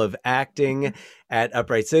School of Acting, at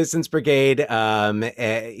Upright Citizens Brigade.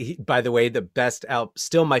 By the way,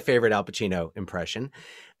 still my favorite Al Pacino impression.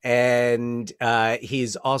 And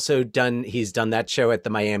he's done that show at the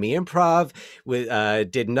Miami Improv,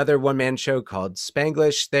 did another one-man show called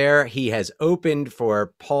Spanglish there. He has opened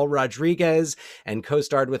for Paul Rodriguez and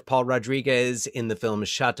co-starred with Paul Rodriguez in the film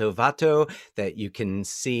Chateau Vato that you can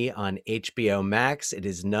see on HBO Max. It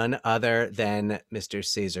is none other than Mr.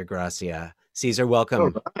 Cesar Gracia. Cesar,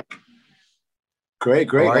 welcome. Oh, great.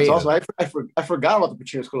 That's awesome. I forgot about the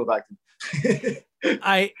Pacino School of Acting.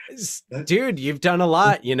 Dude, you've done a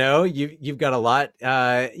lot, you've got a lot.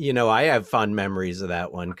 I have fond memories of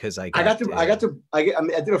that one because I did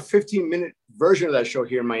a 15-minute version of that show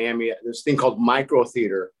here in Miami. This thing called Micro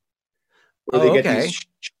Theater, where they get these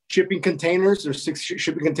shipping containers. There's 6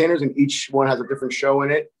 shipping containers, and each one has a different show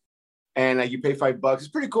in it. And you pay $5. It's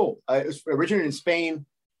pretty cool. It was originated in Spain,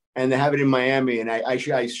 and they have it in Miami. And I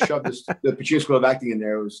shoved the Pacino School of Acting in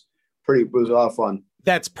there. It was a lot of fun.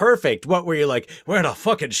 That's perfect. What were you like? We're in a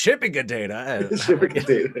fucking shipping container.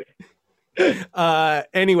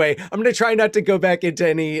 Anyway, I'm going to try not to go back into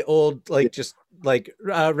any old,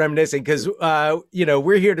 reminiscing, because,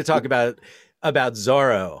 we're here to talk about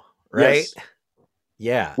Zorro, right? Yes.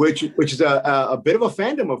 Yeah. Which is a bit of a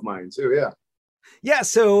fandom of mine, too. Yeah. Yeah.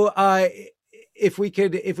 So, if we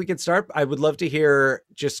could start, I would love to hear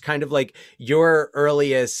just kind of like your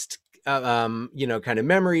earliest kind of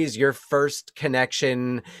memories, your first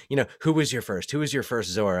connection, who was your first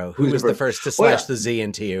Zorro? Who was the first to slash the Z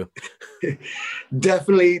into you?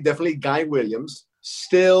 Definitely Guy Williams.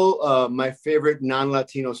 Still my favorite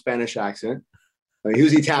non-Latino Spanish accent. He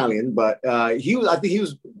was Italian, but I think he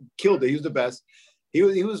was killed it. He was the best. He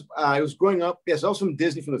was growing up. Yes, I was from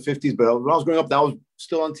Disney from the 50s, but when I was growing up, that was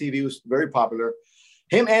still on TV. It was very popular.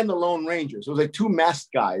 Him and the Lone Rangers. It was like 2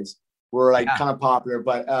 masked guys were kind of popular,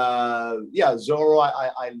 but Zorro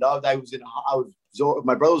I loved.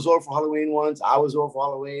 My brother was Zorro for Halloween once. I was Zorro for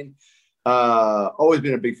Halloween. Always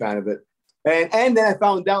been a big fan of it. And then I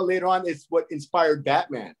found out later on it's what inspired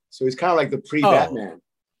Batman. So he's kind of like the pre-Batman.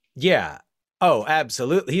 Yeah. Oh,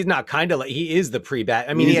 absolutely. He's not kind of like, he is the pre-Bat.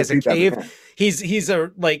 I mean, he has a cave. He's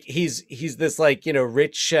this like,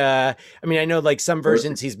 rich, I mean, I know like some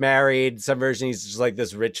versions he's married, some versions he's just like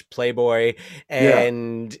this rich playboy.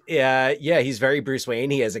 And he's very Bruce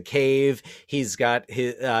Wayne. He has a cave. He's got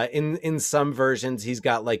his, in some versions, he's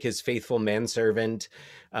got like his faithful manservant.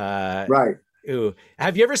 Right. Ooh.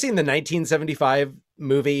 Have you ever seen the 1975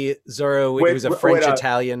 movie Zorro? It was a French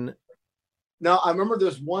Italian. No, I remember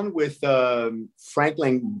there's one with Frank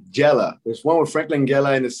Langella. There's one with Frank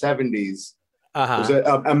Langella in the 70s. It was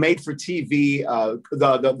a made-for-TV,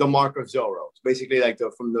 the Mark of Zorro. It's basically like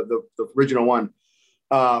from the original one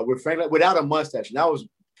with Frank without a mustache. And that was a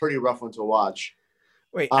pretty rough one to watch.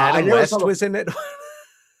 Wait, Adam West was in it?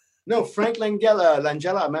 No, Frank Langella.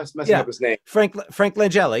 I'm messing up his name. Frank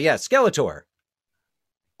Langella, yeah, Skeletor.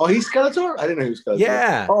 Oh, he's Skeletor? I didn't know he was Skeletor.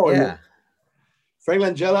 Yeah. Oh, yeah. Frank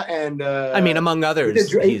Langella and I mean, among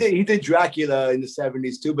others, he did Dracula in the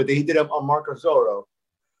 70s too, but he did a Marco Zorro.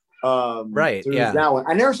 Right. So yeah. That one.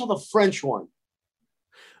 I never saw the French one.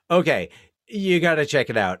 Okay, you got to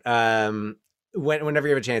check it out. Whenever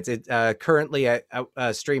you have a chance, it's currently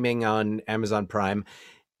streaming on Amazon Prime.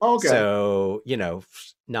 Okay. So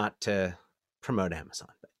not to promote Amazon,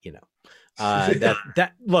 but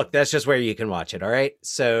look, that's just where you can watch it. All right.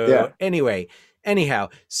 So anyhow,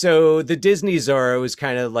 so the Disney Zorro is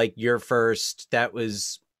kind of like your first. That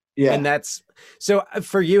was and that's so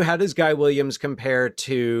for you. How does Guy Williams compare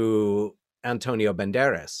to Antonio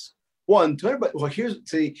Banderas? Well, I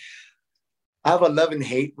have a love and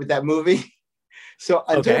hate with that movie. So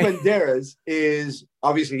Antonio Banderas is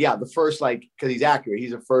obviously the first, like, because he's accurate. He's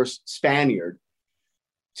the first Spaniard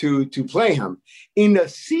to play him. In the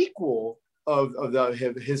sequel of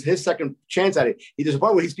his second chance at it, he does a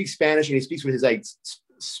part where he speaks Spanish and he speaks with his like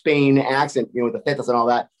Spain accent, with the tetas and all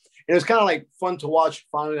that. And it was kind of like fun to watch,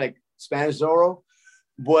 finally, like Spanish Zorro.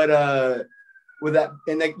 But with that,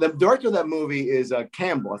 and like the director of that movie is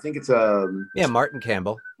Campbell. I think it's Martin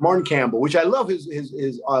Campbell. Martin Campbell, which I love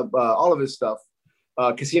his all of his stuff,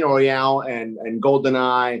 Casino Royale and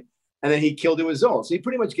GoldenEye, and then he killed it with Zorro. So he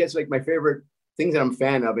pretty much gets like my favorite things that I'm a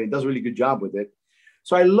fan of, and he does a really good job with it.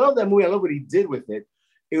 So I love that movie. I love what he did with it.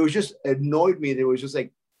 It was just annoyed me that it was just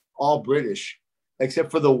like all British, except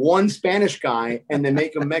for the one Spanish guy, and they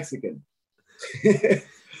make him Mexican.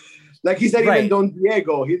 Like he said, even Don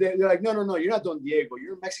Diego. They're like, no, you're not Don Diego.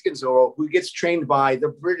 You're a Mexican Zorro who gets trained by the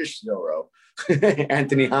British Zorro,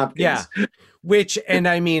 Anthony Hopkins. Yeah, which, and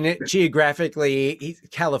I mean, geographically, he's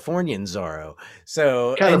Californian Zorro.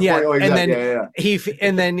 So, and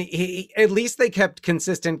then he at least they kept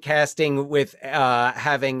consistent casting with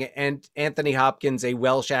having Anthony Hopkins, a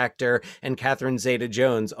Welsh actor, and Catherine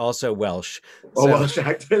Zeta-Jones, also Welsh. Welsh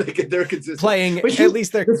actor. They're consistent. Playing, at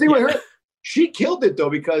least they're... The thing with her, she killed it, though,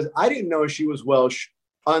 because I didn't know she was Welsh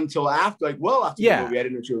until after the movie. I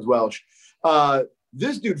didn't know she was Welsh.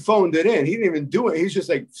 This dude phoned it in. He didn't even do it. He's just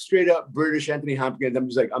like straight up British Anthony Hopkins. I'm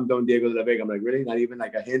just like, I'm Don Diego de la Vega. I'm like, really? Not even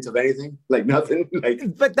like a hint of anything? Like nothing?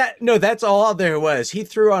 Like, but that's all there was. He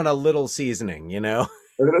threw on a little seasoning, A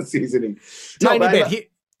little seasoning. Tiny bit.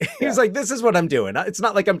 He was like, this is what I'm doing. It's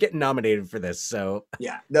not like I'm getting nominated for this. So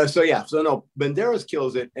Banderas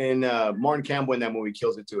kills it, and Martin Campbell in that movie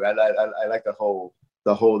kills it too. I like the whole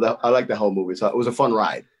movie. So it was a fun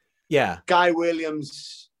ride. Yeah. Guy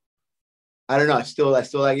Williams, I don't know. I still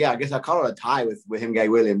like, I guess I call it a tie with him, Guy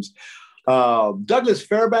Williams. Douglas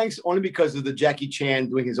Fairbanks, only because of the Jackie Chan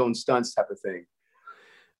doing his own stunts type of thing.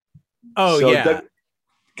 Oh, so yeah.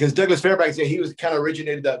 Because Douglas Fairbanks, he was kind of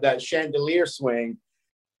originated that chandelier swing,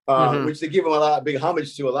 which they give him a lot of big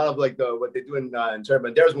homage to. A lot of like what they do in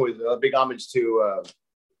Banderas movies, a big homage to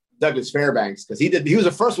Douglas Fairbanks, because he was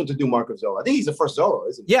the first one to do Marco Zorro. I think he's the first Zorro,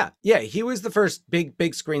 isn't he? Yeah. He was the first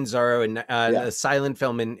big screen Zorro in a silent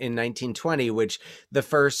film in 1920, which the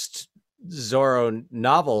first Zorro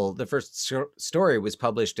novel, the first story was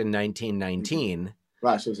published in 1919.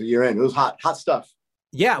 Right, so it was a year in. It was hot stuff.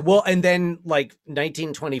 Yeah, well, and then like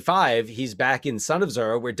 1925, he's back in Son of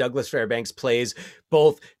Zorro, where Douglas Fairbanks plays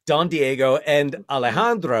both Don Diego and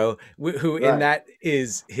Alejandro, who in that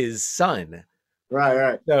is his son.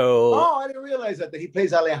 Right. So, I didn't realize that he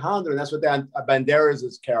plays Alejandro, and that's what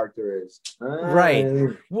Banderas' character is. Right.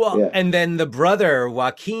 Well, and then the brother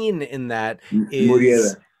Joaquin in that is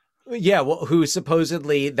Murrieta. Yeah, well, who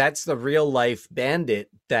supposedly that's the real life bandit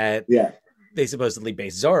that they supposedly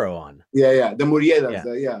based Zorro on. Yeah. The Murrieta.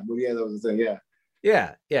 Murrieta was the thing.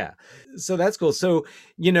 Yeah. So that's cool. So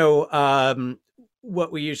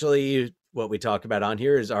what we usually what we talk about on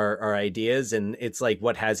here is our ideas, and it's like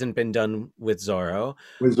what hasn't been done with Zorro.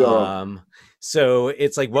 With Zorro. So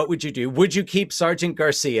it's like, what would you do? Would you keep Sergeant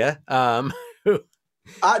Garcia? I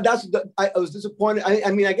was disappointed.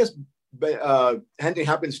 I mean, I guess Anthony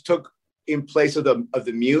Hopkins took in place of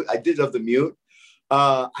the mute. I did love the mute.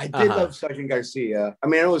 I did love Sergeant Garcia. I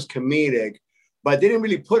mean, it was comedic, but they didn't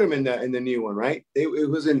really put him in the new one, right? It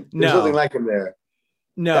wasn't. There's nothing like him there.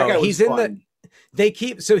 No, he's in the.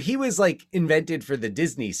 So he was like invented for the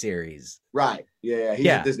Disney series, right? Yeah, he's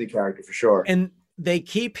a Disney character for sure. And they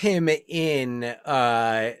keep him in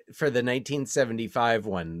for the 1975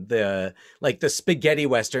 one, the spaghetti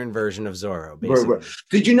western version of Zorro. Basically.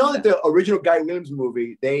 Did you know that the original Guy Williams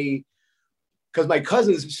movie, because my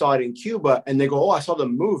cousins saw it in Cuba and they go, "Oh, I saw the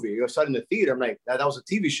movie. I saw it in the theater." I'm like, that was a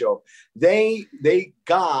TV show. They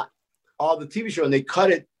got all the TV show and they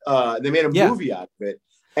cut it. They made a movie out of it.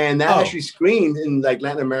 And that actually screened in like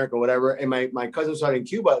Latin America or whatever. And my cousin saw it in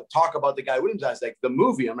Cuba, talk about the Guy Williams. I was like, the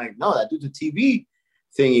movie. I'm like, no, that dude's a TV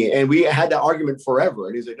thingy. And we had that argument forever.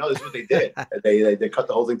 And he's like, no, this is what they did. they cut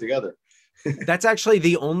the whole thing together. That's actually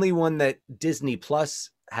the only one that Disney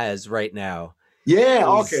Plus has right now. Yeah,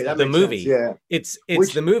 okay. That the makes movie. Sense. Yeah.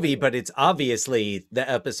 It's the movie, but it's obviously the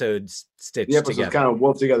episodes stitched together. The episodes kind of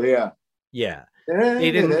wove together, yeah. Yeah.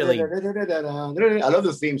 They didn't really. I love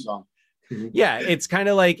the theme song. Yeah, it's kind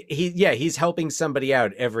of like he's helping somebody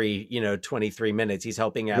out every 23 minutes. He's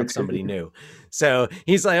helping out somebody new. So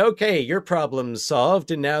he's like, okay, your problem's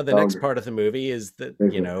solved, and now the next part of the movie is that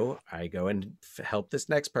I go and help this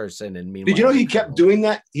next person. And meanwhile, did you know he kept doing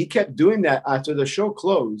that? He kept doing that after the show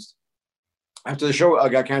closed. After the show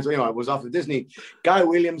got canceled, it was off of Disney. Guy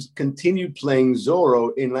Williams continued playing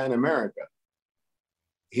Zorro in Latin America.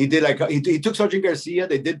 He did he took Sergeant Garcia.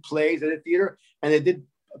 They did plays at the theater, and they did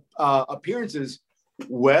appearances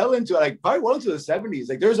well into the 70s.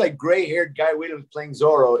 Like there's gray-haired Guy Williams playing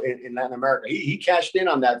Zorro in Latin America. He cashed in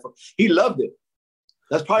on that. He loved it.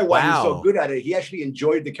 That's probably why he's so good at it. He actually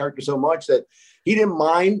enjoyed the character so much that he didn't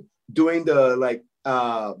mind doing the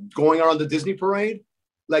going around the Disney parade.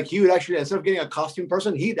 Like he would actually, instead of getting a costume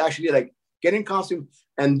person, he'd actually get in costume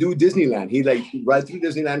and do Disneyland. He'd ride through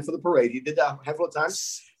Disneyland for the parade. He did that a handful of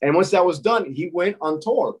times. And once that was done, he went on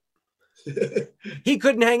tour. He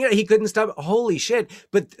couldn't hang it. He couldn't stop. Holy shit.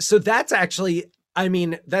 But so that's actually, I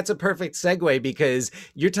mean, that's a perfect segue because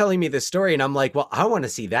you're telling me this story and I'm like, well, I want to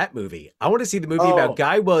see that movie. I want to see the movie about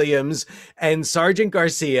Guy Williams and Sergeant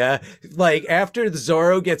Garcia, after the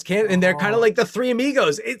Zorro gets canned, and they're kind of like the Three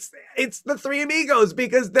Amigos. It's the Three Amigos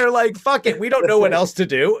because they're like, fuck it. We don't know what else to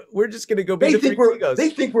do. We're just going to go be the Three Amigos. They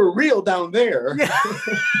think we're real down there. Yeah.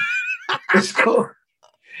 Let's go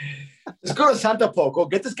to Santa Poco,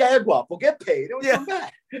 get this guy a guapo, get paid, and we'll come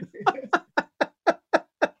back.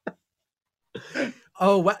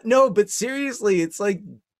 Oh, wow. No, but seriously, it's like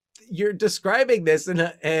you're describing this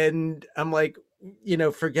and I'm like,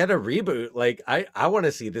 forget a reboot. I want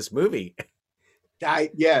to see this movie.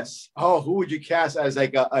 Yes. Oh, who would you cast as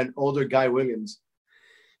an older Guy Williams?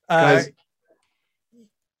 It's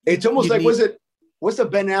almost what's the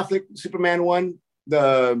Ben Affleck Superman one?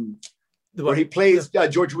 Where he plays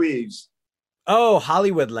George Reeves. Oh,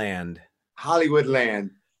 Hollywoodland.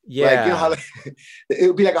 Hollywoodland. Yeah. It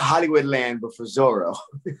would be like a Hollywoodland, but for Zorro.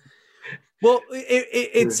 Well,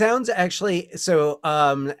 it sounds actually, so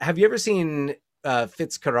have you ever seen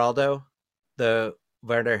Fitzcarraldo, the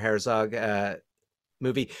Werner Herzog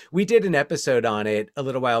movie? We did an episode on it a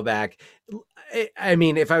little while back. I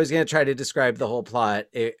mean, if I was going to try to describe the whole plot,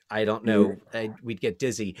 I don't know, we'd get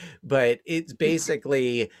dizzy, but it's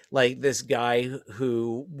basically like this guy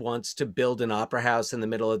who wants to build an opera house in the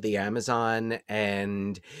middle of the Amazon,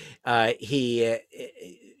 and he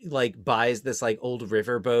buys this old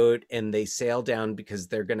riverboat, and they sail down because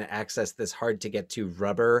they're going to access this hard to get to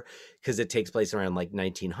rubber because it takes place around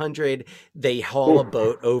 1900. They haul a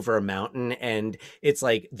boat over a mountain, and it's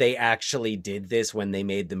they actually did this when they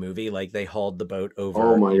made the movie. They hauled the boat over.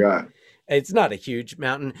 Oh my God. It's not a huge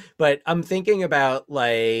mountain, but I'm thinking about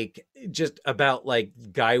Guy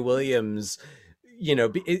Williams,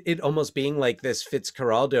 it almost being this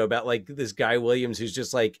Fitzcarraldo about this Guy Williams who's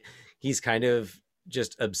just he's kind of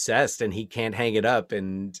just obsessed and he can't hang it up.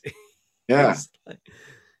 And yeah,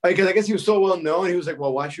 because I guess he was so well known. He was like,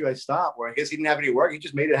 well, why should I stop? Or I guess he didn't have any work. He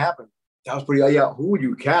just made it happen. That was pretty. Yeah. Who would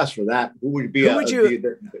you cast for that? Who would be new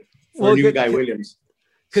Guy Williams?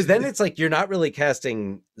 Because then it's you're not really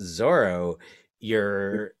casting Zorro.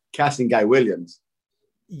 You're casting Guy Williams.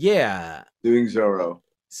 Yeah. Doing Zorro.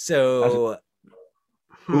 So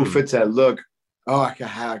who fits that look? Oh, I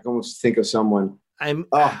can almost think of someone. I'm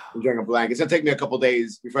drawing a blank. It's gonna take me a couple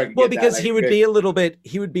days before I can well, get because that. he would be a little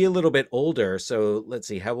bit older. So let's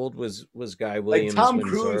see, how old was Guy Williams? Like Tom when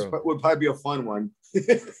Cruise Zorro... would probably be a fun one.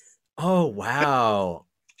 Oh wow.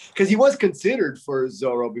 Because he was considered for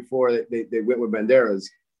Zorro before they went with Banderas.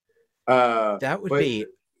 That would be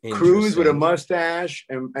Cruz with a mustache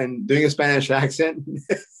and doing a Spanish accent.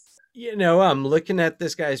 You know, I'm looking at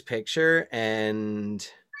this guy's picture, and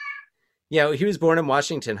yeah, he was born in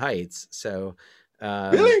Washington Heights. So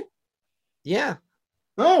really? Yeah.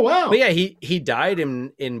 Oh wow. But yeah, he died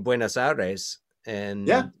in Buenos Aires, and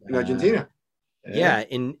in Argentina. Yeah,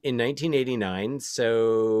 in 1989.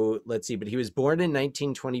 So let's see, but he was born in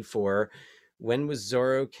 1924. When was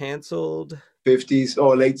Zorro canceled? 50s,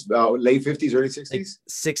 late 50s, early 60s? Like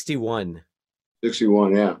 61.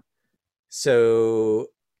 61, yeah. So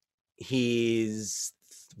he's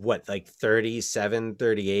what, like 37,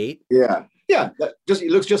 38? Yeah. Yeah, he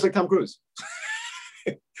looks just like Tom Cruise.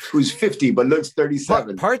 Who's 50 but looks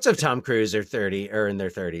 37. Parts of Tom Cruise are 30 or in their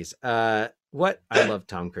 30s. What? I love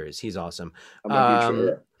Tom Cruise. He's awesome.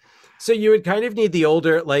 So you would kind of need the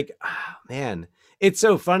older, like, oh, man, it's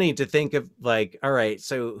so funny to think of, like, all right,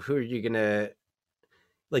 so who are you gonna,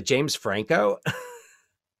 like, James Franco?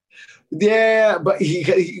 Yeah, but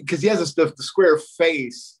because he has the square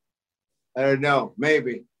face. I don't know,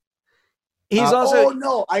 maybe. He's also. Oh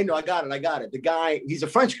no, I know, I got it. The guy, he's a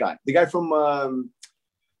French guy. The guy from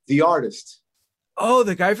The Artist. Oh,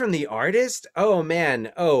 the guy from The Artist? Oh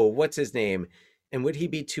man. Oh, what's his name? And would he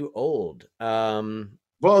be too old?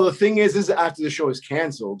 Well, the thing is after the show is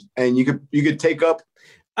canceled, and you could take up.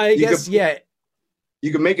 I guess, yeah.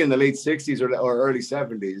 You can make it in the late 60s or early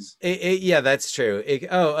 70s. Yeah, that's true.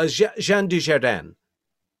 Jean Dujardin.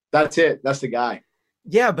 That's it. That's the guy.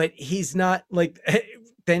 Yeah, but he's not like.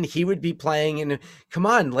 Then he would be playing in. Come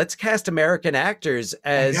on, let's cast American actors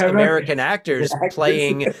as American actors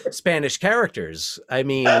playing Spanish characters. I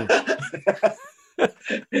mean,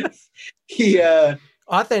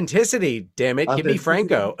 authenticity. Damn it, give me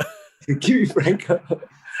Franco. Give me Franco.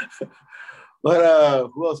 But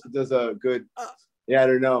who else does a good? Yeah, I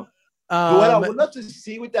don't know. What I would love to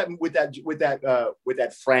see with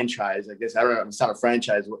that franchise, I guess I don't know. It's not a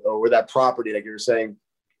franchise or with that property, like you were saying.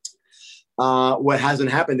 What hasn't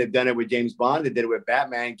happened? They've done it with James Bond. They did it with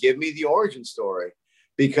Batman. Give me the origin story,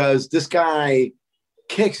 because this guy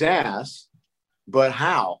kicks ass. But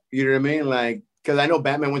how? You know what I mean? Like, because I know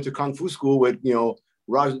Batman went to Kung Fu school with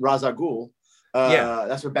Ra's al Ghul.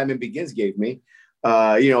 That's what Batman Begins gave me.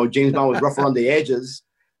 James Bond was rough around the edges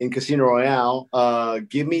in Casino Royale.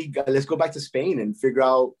 Let's go back to Spain and figure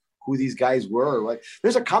out who these guys were. Like,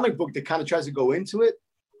 there's a comic book that kind of tries to go into it.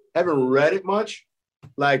 I haven't read it much.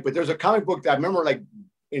 Like, but there's a comic book that I remember, like,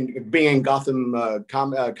 being in Gotham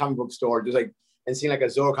comic book store, just like, and seeing like a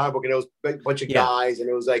Zorro comic book, and it was a bunch of guys, and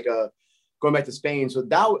it was like going back to Spain. So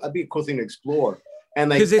that'd be a cool thing to explore, and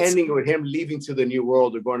like ending with him leaving to the New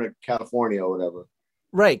World or going to California or whatever.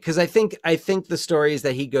 Right, because I think the story is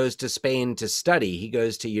that he goes to Spain to study. He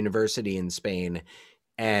goes to university in Spain,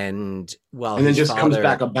 and then just comes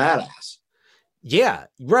back a badass. Yeah,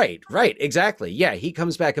 right, exactly. Yeah, he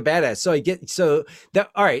comes back a badass.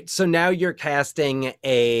 All right. So now you're casting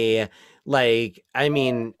a, like, I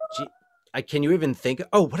mean, can you even think?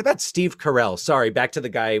 Oh, what about Steve Carell? Sorry, back to the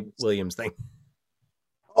Guy Williams thing.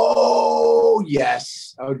 Oh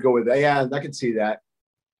yes, I would go with that. Yeah, I could see that.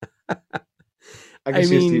 I can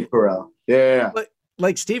see Steve Carell. Yeah.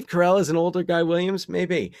 Like Steve Carell is an older Guy Williams,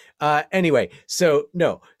 maybe. Anyway, so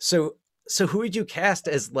who would you cast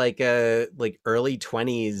as like early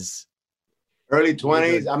 20s? Early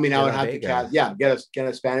 20s. I mean, I would have to cast. Yeah, get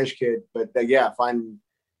a Spanish kid, but I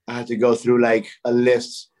have to go through like a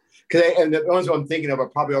list, and the ones I'm thinking of are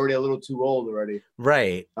probably already a little too old already.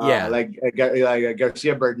 Right. Yeah. Like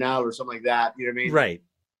Garcia Bernal or something like that. You know what I mean? Right.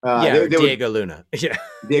 Diego Luna. Yeah.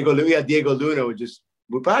 Diego Luna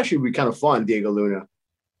would actually be kind of fun. Diego Luna.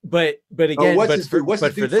 But again, for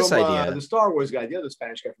this idea, the Star Wars guy, the other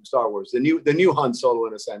Spanish guy from Star Wars, the new Han Solo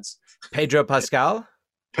in a sense, Pedro Pascal.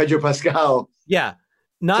 Yeah,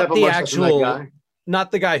 not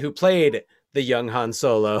the guy who played the young Han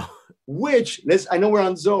Solo. I know we're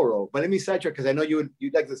on Zorro, but let me sidetrack because I know you'd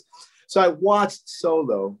like this. So I watched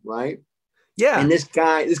Solo, right? Yeah, and this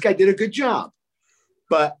guy did a good job,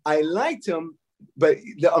 but I liked him. But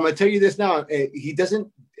I'm gonna tell you this now. He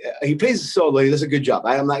plays Solo. He does a good job.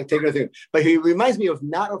 I'm not taking anything, but he reminds me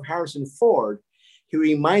not of Harrison Ford. He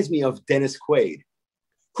reminds me of Dennis Quaid,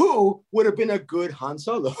 who would have been a good Han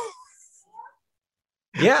Solo.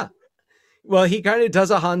 Yeah. Well, he kind of does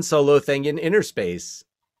a Han Solo thing in Inner Space.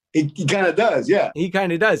 He kind of does, yeah. He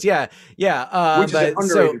kind of does, yeah. Yeah. Which is an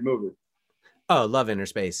underrated movie. Oh, love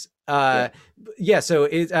Interspace. Yeah. So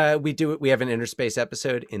we have an Interspace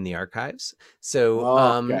episode in the archives. So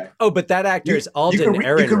Okay. but that actor is You Alden could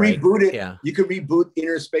Ehrenreich. reboot it. Yeah. You could reboot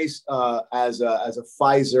Interspace as a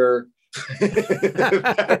Pfizer.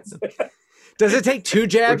 Does it take 2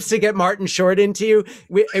 jabs to get Martin Short into you?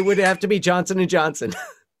 It would have to be Johnson and Johnson,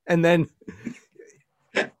 and then,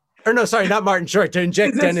 or no, sorry, not Martin Short, to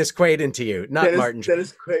inject Dennis Quaid into you, not Martin Short.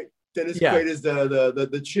 Dennis Quaid is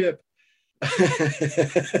the chip.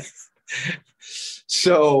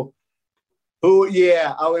 So, who?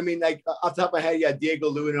 Yeah, I mean, like off the top of my head, yeah, Diego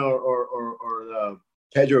Luna or the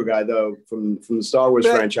Pedro guy though from the Star Wars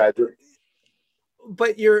franchise.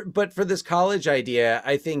 But for this college idea,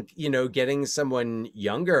 I think, getting someone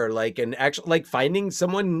younger, like, and actually like finding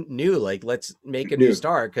someone new, like, let's make a new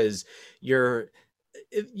star, because you're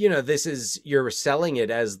selling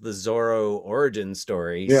it as the Zorro origin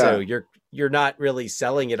story. Yeah. So you're not really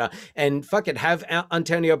selling it on, and fuck it, have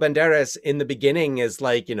Antonio Banderas in the beginning as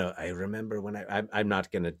like, I remember when I'm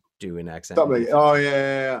not going to do an accent. Oh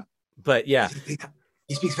yeah. But yeah.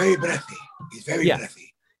 He speaks very breathy. He's very breathy.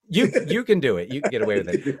 You can do it. You can get away with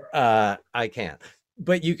it. I can't.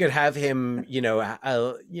 But you could have him, do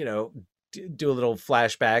a little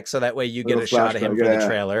flashback, so that way you get a shot of him for the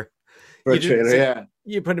trailer.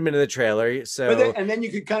 You put him into the trailer. So and then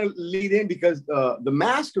you could kind of lead in, because the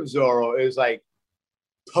Mask of Zorro is like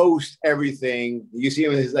post everything. You see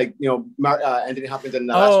him as like Anthony Hopkins in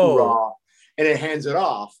the last Hurrah, and it hands it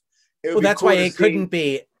off. That's why it couldn't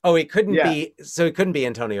be. Oh, it couldn't be. So it couldn't be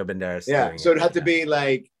Antonio Banderas. Yeah. So it'd have to be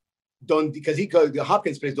like because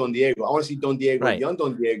Hopkins plays Don Diego. I want to see Don Diego, young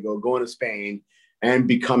Don Diego, going to Spain and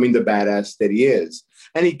becoming the badass that he is.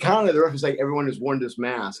 And he kind of, the reference, like, everyone has worn this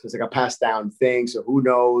mask. It's like a passed down thing. So who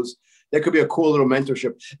knows? There could be a cool little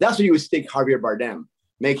mentorship. That's what you would stick Javier Bardem.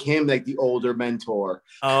 Make him like the older mentor.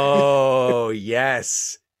 Oh,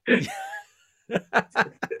 yes.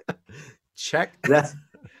 Check.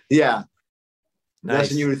 Yeah. Nice. That's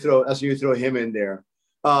when you would throw him in there.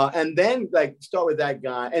 And then like start with that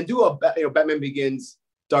guy and do a Batman Begins,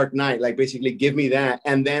 Dark Knight, like basically give me that,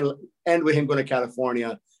 and then end with him going to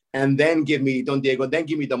California, and then give me Don Diego, then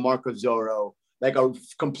give me the Mark of Zorro, like a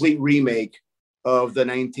complete remake of the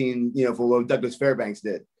for what Douglas Fairbanks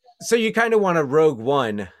did. So you kind of want to Rogue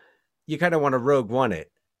One. You kind of want to Rogue One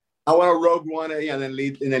it. I want to Rogue One it, and then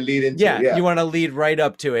lead into it. Yeah, you want to lead right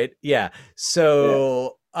up to it. Yeah.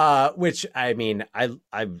 So which, I mean, I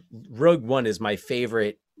Rogue One is my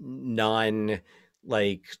favorite trilogy.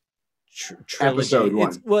 Episode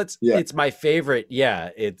one. It's my favorite. Yeah.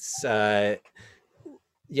 It's Rogue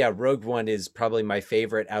One is probably my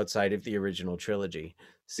favorite outside of the original trilogy.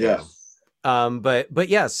 So, yeah. But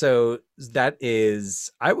yeah, so that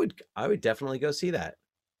is, I would definitely go see that.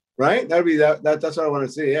 Right? That'd be that's what I want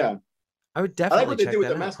to see. Yeah. I would definitely. I like what they do with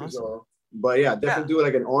the Mask of Zorro. But yeah, definitely do it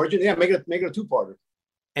like an origin. Yeah, make it a 2-parter.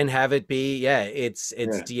 And have it be, it's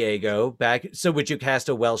Diego back. So would you cast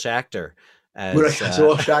a Welsh actor? Would I cast a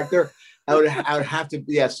Welsh actor? I would have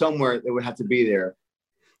to, somewhere it would have to be there.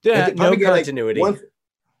 Yeah, no continuity. Like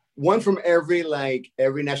one from every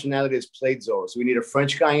nationality has played Zorro. So we need a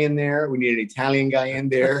French guy in there. We need an Italian guy in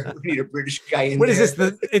there. We need a British guy in there. What is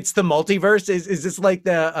this? It's the multiverse? Is this like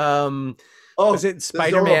the is it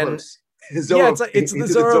Spider-Man? It's the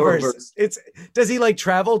Zorroverse. Does he like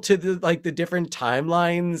travel to the different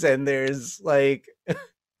timelines, and there's like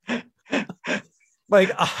a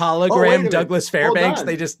hologram Douglas Fairbanks?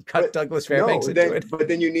 They just cut Douglas Fairbanks into it. But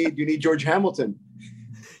then you need George Hamilton.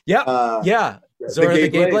 Yep. Zorro the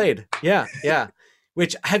Gay Blade. Yeah.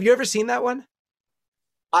 Which, have you ever seen that one?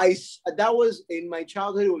 That was in my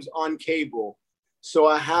childhood. It was on cable, so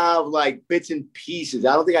I have like bits and pieces.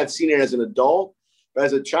 I don't think I've seen it as an adult. But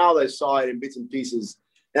as a child, I saw it in bits and pieces.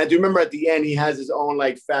 And I do remember at the end, he has his own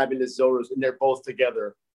like fabulous Zorros, and they're both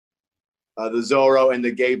together. The Zorro and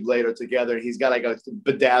the Gay Blade are together. And he's got like a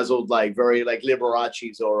bedazzled, like very like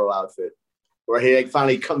Liberace Zorro outfit, where he like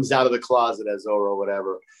finally comes out of the closet as Zorro or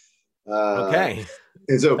whatever. Okay.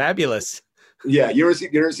 And so fabulous. Yeah. You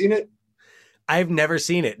ever seen it? I've never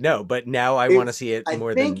seen it. No, but now I want to see it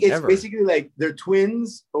more than ever. I think it's basically like they're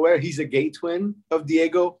twins, where he's a gay twin of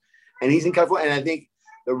Diego. And he's in California, and I think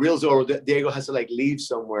the real Zorro, Diego, has to like leave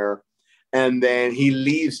somewhere, and then he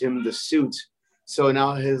leaves him the suit. So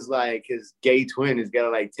now his gay twin is gonna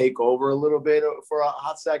like take over a little bit for a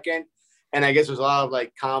hot second, and I guess there's a lot of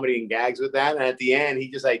like comedy and gags with that. And at the end, he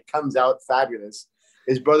just like comes out fabulous.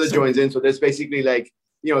 His brother joins in, so there's basically like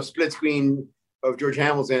split screen of George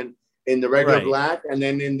Hamilton in the regular black, and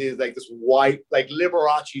then in this like this white like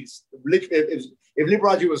Liberace's. If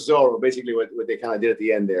Liberace was Zorro, basically what they kind of did at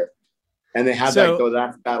the end there. And they have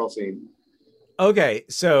that battle scene. Okay,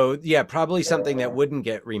 so yeah, probably something that wouldn't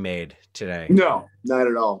get remade today. No, not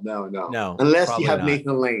at all. No. No, Unless probably you have not.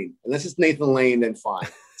 Nathan Lane. Unless it's Nathan Lane, then fine.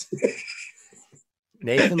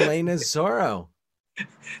 Nathan Lane is Zorro.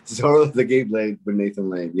 Zorro the Gabe Lane with Nathan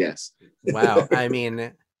Lane. Yes. Wow. I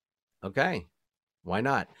mean, okay. Why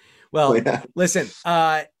not? Well, Yeah. listen,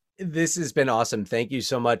 this has been awesome. Thank you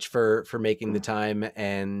so much for making the time.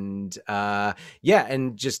 And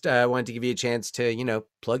and just wanted to give you a chance to,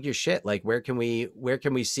 plug your shit. Like, where can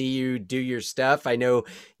we see you do your stuff? I know,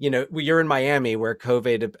 you're in Miami where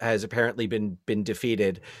COVID has apparently been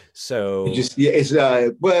defeated. So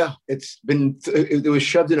it was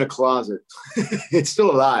shoved in a closet. It's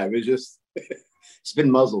still alive. It's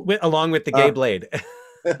been muzzled. Along with the gay blade.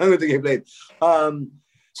 With the gay blade.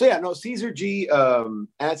 Caesar G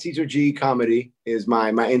at Caesar G Comedy is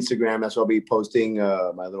my Instagram. That's where I'll be posting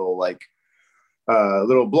my little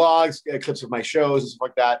little blogs, clips of my shows and stuff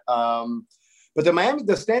like that. But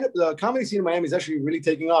the comedy scene in Miami is actually really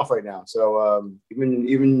taking off right now. So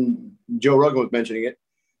even Joe Rogan was mentioning it.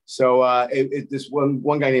 So this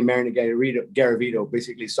one guy named Marion Garavito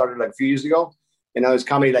basically started like a few years ago, and now it's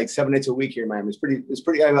comedy like 7 nights a week here in Miami. It's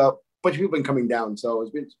pretty. A bunch of people been coming down, so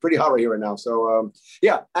it's pretty hot right here right now. So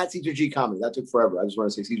at Caesar G Comedy. That took forever. I just want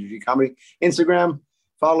to say Caesar G Comedy. Instagram,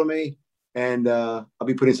 follow me, and I'll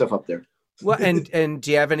be putting stuff up there. Well, and do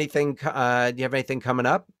you have anything? Do you have anything coming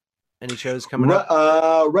up? Any shows coming up?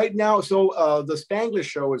 Right now, so the Spanglish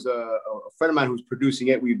show is a friend of mine who's producing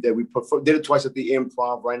it. We did it twice at the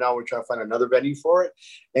Improv. Right now, we're trying to find another venue for it,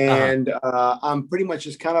 and I'm pretty much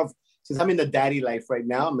just kind of, since I'm in the daddy life right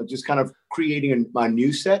now, I'm just kind of creating a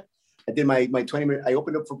new set. I did my 20 minutes. I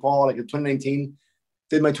opened up for Paul like in 2019,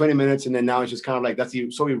 did my 20 minutes. And then now it's just kind of like, that's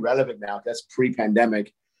so irrelevant now. That's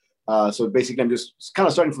pre-pandemic. So basically I'm just kind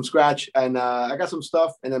of starting from scratch, and I got some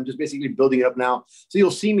stuff and I'm just basically building it up now. So you'll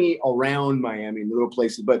see me around Miami in little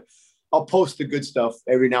places, but I'll post the good stuff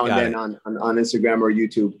every now and then on Instagram or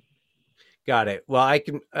YouTube. Got it. Well, I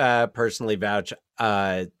can personally vouch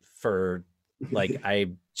for like,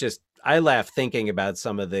 I laugh thinking about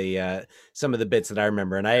some of the bits that I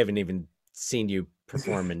remember, and I haven't even seen you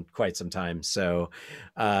perform in quite some time. So,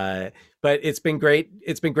 but it's been great.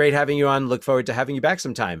 It's been great having you on. Look forward to having you back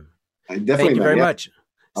sometime. Definitely, thank you very much.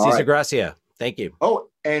 Cesar Gracia. Thank you. Oh,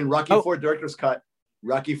 and Rocky IV Director's Cut.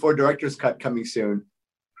 Rocky IV Director's Cut coming soon.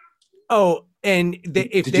 Oh, and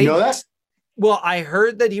did you know that? Well, I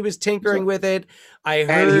heard that he was tinkering with it. I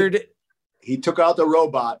heard he took out the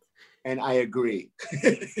robot. And I agree.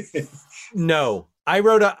 No, I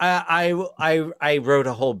wrote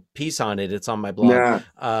a whole piece on it. It's on my blog.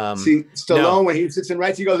 Nah. See, Stallone, when he sits and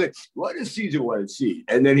writes, he goes, "What does Caesar want to see?"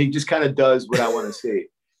 And then he just kind of does what I want to see.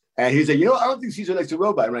 And he's like, I don't think Caesar likes the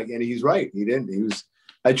robot. I'm like, and he's right. He didn't. He was.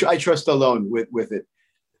 I trust Stallone with it.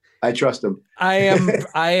 I trust him. I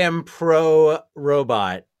am pro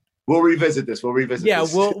robot. We'll revisit this. Yeah,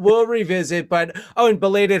 we'll revisit. But and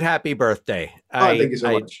belated happy birthday. Thank you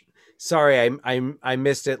so much. Sorry, I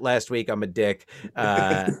missed it last week. I'm a dick.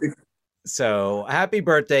 So happy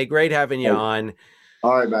birthday. Great having you on.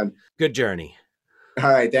 All right, man. Good journey. All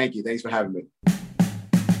right. Thank you. Thanks for having me.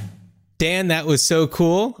 Dan, that was so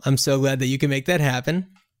cool. I'm so glad that you can make that happen.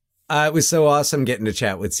 It was so awesome getting to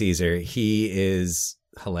chat with Caesar. He is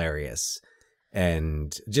hilarious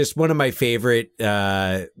and just one of my favorite,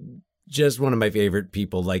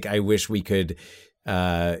 people. Like, I wish we could,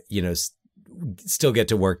 still get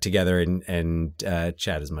to work together and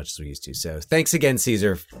chat as much as we used to. So thanks again,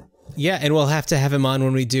 Caesar. Yeah, and we'll have to have him on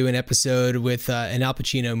when we do an episode with an Al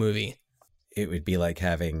Pacino movie. It would be like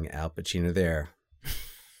having Al Pacino there.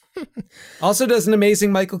 Also does an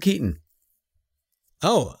amazing Michael Keaton.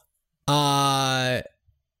 Oh, are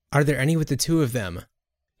there any with the two of them?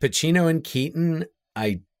 Pacino and Keaton?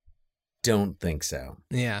 I don't think so.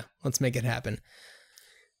 Yeah, let's make it happen.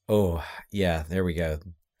 Oh, yeah, there we go.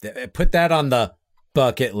 Put that on the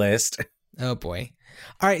bucket list. Oh, boy.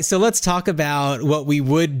 All right, so let's talk about what we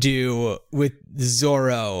would do with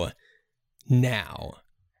Zorro now.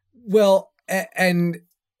 Well, and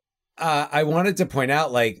I wanted to point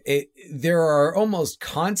out, like, there are almost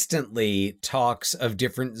constantly talks of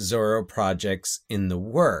different Zorro projects in the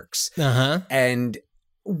works. Uh-huh. And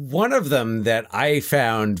one of them that I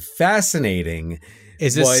found fascinating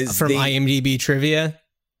is this from IMDb trivia?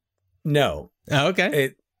 No. Oh,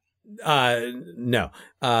 okay. No.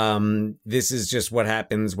 This is just what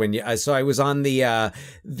happens when you. So I was on the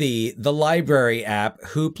library app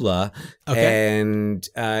Hoopla, and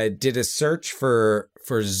did a search for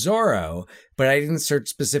Zorro, but I didn't search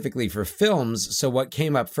specifically for films. So what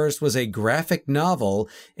came up first was a graphic novel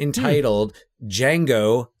entitled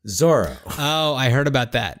Django Zorro. Oh, I heard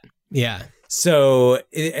about that. Yeah. So,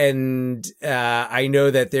 and I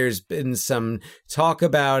know that there's been some talk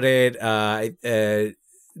about it.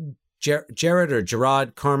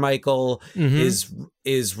 Gerard Carmichael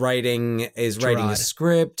is writing a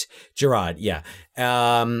script. Gerard, yeah.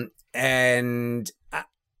 And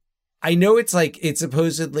I know it's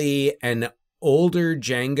supposedly an older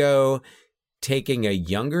Django taking a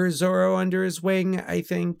younger Zorro under his wing. I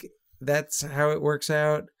think that's how it works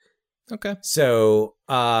out. Okay. So,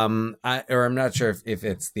 I'm not sure if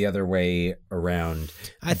it's the other way around.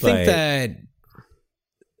 I think that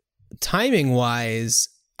timing wise,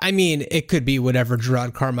 I mean, it could be whatever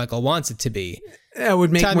Gerard Carmichael wants it to be. That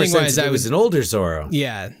would make more sense if it was an older Zorro.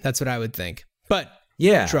 Yeah, that's what I would think. But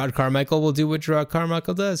yeah, Gerard Carmichael will do what Gerard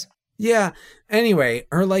Carmichael does. Yeah. Anyway,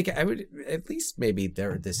 or I would at least maybe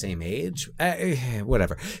they're the same age.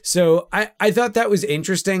 Whatever. So I thought that was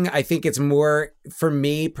interesting. I think it's more, for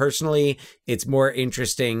me personally, it's more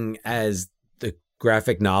interesting as the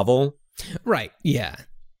graphic novel. Right. Yeah.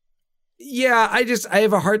 Yeah. I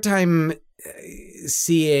have a hard time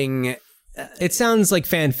seeing. It sounds like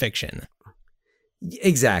fan fiction.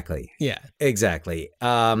 Exactly. Yeah. Exactly.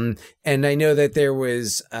 And I know that there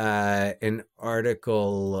was an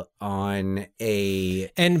article on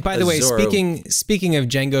And by the way, Zorro. speaking of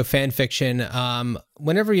Django fan fiction,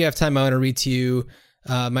 whenever you have time, I want to read to you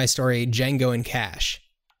my story, Django and Cash.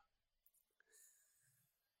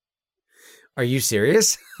 Are you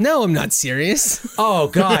serious? No, I'm not serious. Oh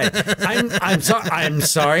God, I'm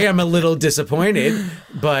sorry. I'm a little disappointed,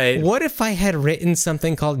 but what if I had written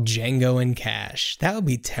something called Django and Cash? That would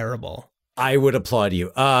be terrible. I would applaud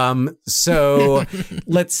you. So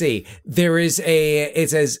let's see. It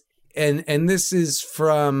says, and this is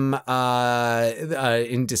from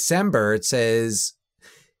in December. It says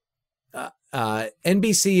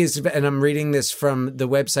NBC is, and I'm reading this from the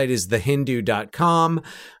website is thehindu.com.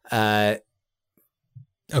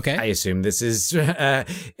 Okay. I assume this is, so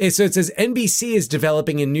it says NBC is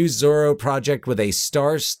developing a new Zorro project with a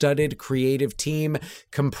star-studded creative team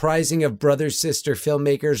comprising of brother-sister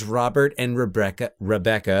filmmakers Robert and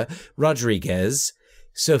Rebecca Rodriguez,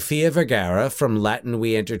 Sofia Vergara from Latin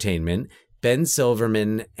We Entertainment, Ben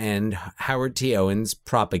Silverman, and Howard T. Owens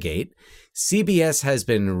Propagate. CBS has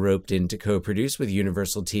been roped in to co-produce with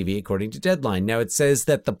Universal TV, according to Deadline. Now, it says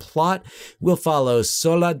that the plot will follow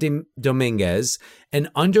Sola Dominguez, an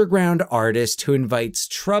underground artist who invites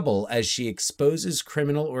trouble as she exposes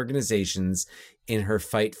criminal organizations in her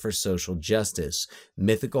fight for social justice.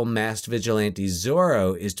 Mythical masked vigilante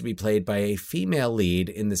Zorro is to be played by a female lead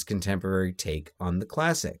in this contemporary take on the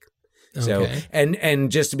classic. Okay. So, and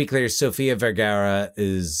just to be clear, Sofia Vergara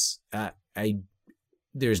is,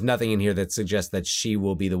 there's nothing in here that suggests that she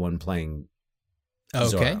will be the one playing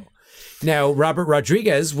Zorro. Now, Robert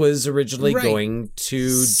Rodriguez was originally going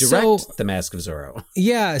to direct The Mask of Zorro.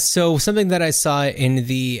 Yeah, so something that I saw in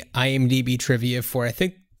the IMDb trivia for, I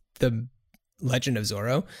think, The Legend of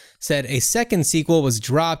Zorro, said a second sequel was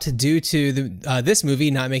dropped due to this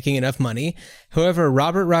movie not making enough money. However,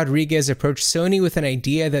 Robert Rodriguez approached Sony with an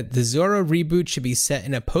idea that the Zorro reboot should be set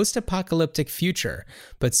in a post-apocalyptic future,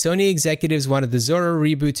 but Sony executives wanted the Zorro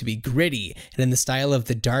reboot to be gritty and in the style of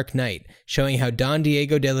The Dark Knight, showing how Don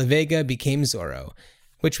Diego de la Vega became Zorro,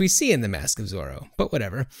 which we see in The Mask of Zorro, but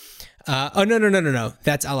whatever. No.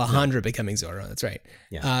 That's Alejandro becoming Zorro. That's right.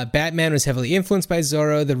 Yeah. Batman was heavily influenced by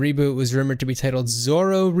Zorro. The reboot was rumored to be titled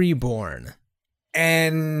Zorro Reborn.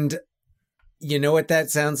 And you know what that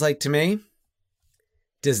sounds like to me?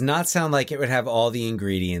 Does not sound like it would have all the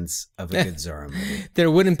ingredients of a good Zorro movie. There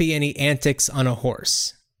wouldn't be any antics on a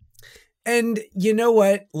horse. And you know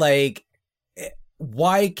what?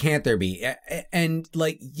 Why can't there be? And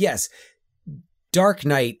yes, Dark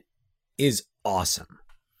Knight is awesome.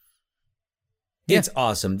 It's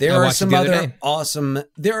awesome. There are some other awesome.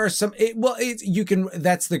 There are some. You can.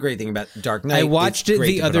 That's the great thing about Dark Knight. I watched it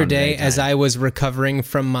the other day as I was recovering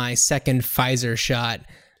from my second Pfizer shot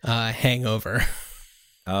hangover.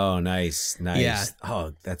 Oh, nice. Yeah.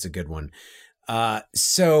 Oh, that's a good one.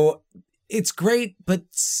 So it's great, but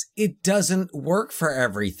it doesn't work for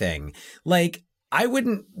everything. I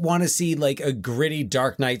wouldn't want to see a gritty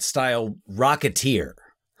Dark Knight style Rocketeer.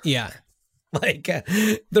 Yeah.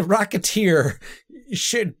 The Rocketeer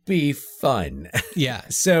should be fun. Yeah.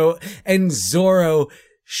 So, and Zorro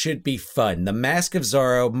should be fun. The Mask of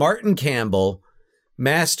Zorro, Martin Campbell,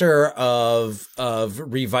 master of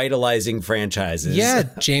revitalizing franchises. Yeah,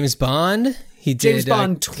 James Bond. He did James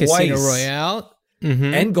Bond twice. Casino Royale.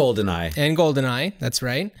 Mm-hmm. And GoldenEye. That's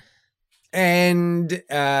right. And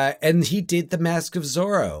he did The Mask of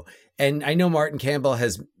Zorro. And I know Martin Campbell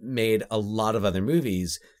has made a lot of other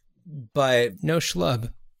movies, but no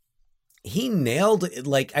schlub. he nailed,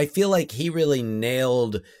 like, I feel like he really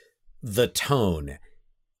nailed the tone.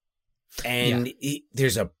 And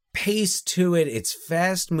there's a pace to it. It's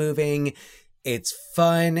fast moving. It's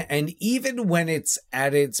fun. And even when it's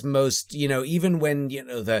at its most, you know, even when, you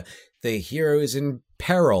know, the hero is in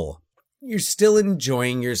peril, you're still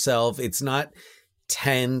enjoying yourself. It's not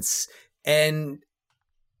tense. And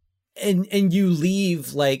you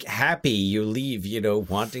leave like happy. You leave, you know,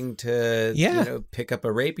 wanting to, you know, pick up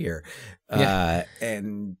a rapier,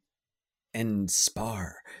 and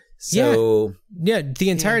spar. So the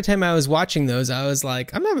entire time I was watching those, I was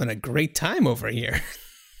like, I'm having a great time over here.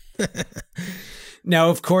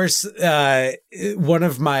 Now, of course, one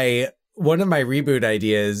of my reboot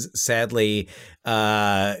ideas, sadly,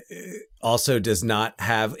 also does not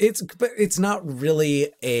have but it's not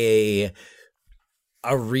really a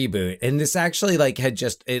reboot. And this actually like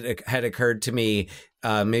it had occurred to me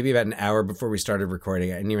maybe about an hour before we started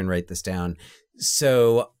recording. I didn't even write this down.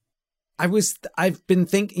 So I've been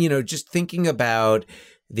thinking about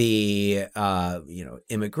the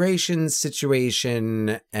immigration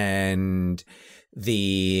situation and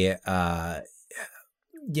the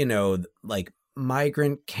like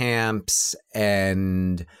migrant camps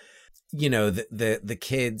and the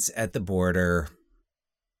kids at the border.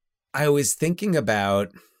 I was thinking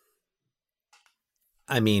about,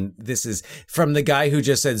 I mean, this is from the guy who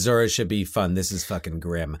just said Zorro should be fun. This is fucking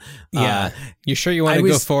grim. Yeah. You sure you want to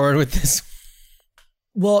go forward with this?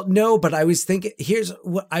 Well, no, but I was thinking, here's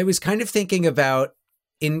what I was kind of thinking about,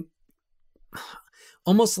 in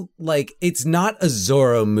almost like it's not a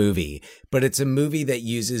Zorro movie, but it's a movie that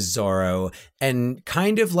uses Zorro and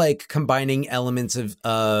kind of like combining elements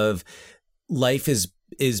of life is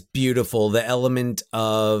beautiful, the element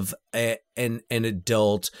of an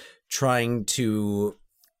adult trying to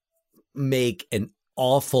make an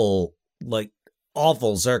awful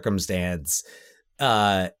circumstance,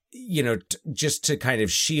 just to kind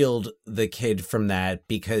of shield the kid from that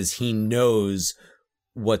because he knows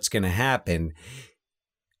what's going to happen.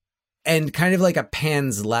 And kind of like a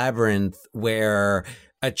Pan's Labyrinth, where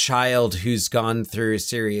a child who's gone through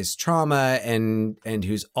serious trauma and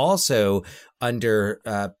who's also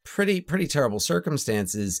under pretty terrible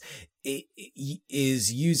circumstances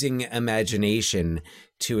is using imagination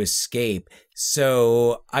to escape.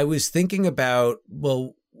 So I was thinking about,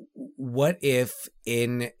 well, what if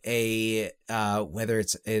in a whether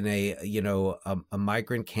it's in a a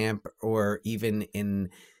migrant camp or even in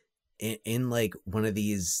like one of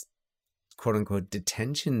these quote unquote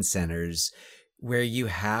detention centers, where you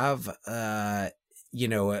have a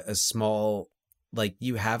small, like,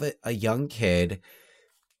 you have a young kid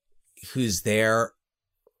who's there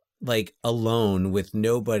like alone with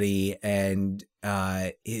nobody and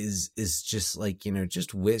is just like,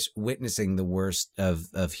 just witnessing the worst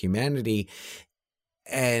of humanity,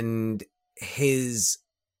 and his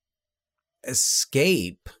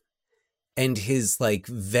escape and his like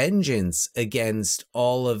vengeance against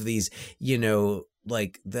all of these,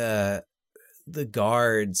 like the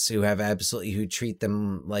guards who treat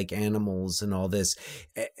them like animals and all this.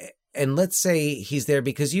 And let's say he's there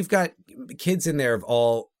because you've got kids in there of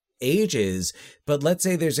all ages, but let's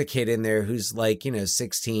say there's a kid in there who's like,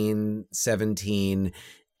 16, 17,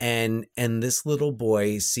 and this little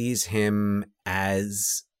boy sees him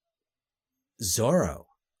as Zorro.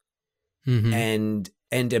 Mm-hmm.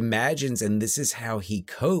 and imagines, and this is how he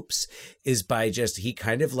copes, is by he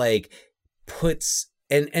kind of like puts,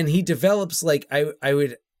 and he develops, like, I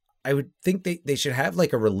would think they should have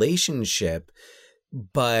like a relationship,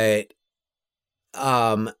 but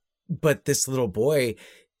this little boy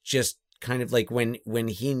just kind of like when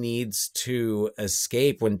he needs to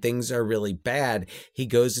escape, when things are really bad, he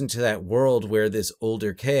goes into that world where this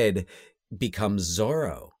older kid becomes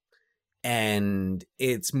Zorro. And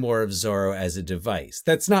it's more of Zorro as a device.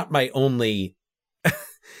 That's not my only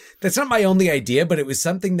idea, but it was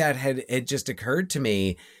something that had just occurred to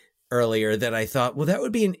me earlier that I thought, well, that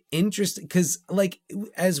would be an interesting, because like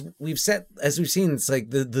as we've seen, it's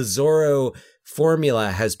like the Zorro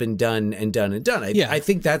formula has been done and done and done. I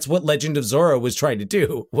think that's what Legend of Zorro was trying to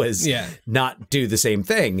do, was not do the same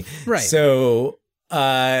thing. Right. So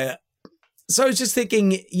I was just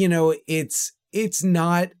thinking, it's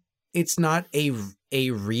not a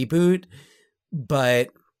reboot, but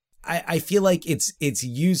I feel like it's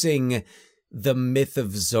using the myth of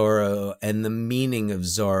Zorro and the meaning of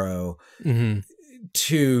Zorro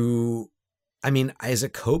to, I mean, as a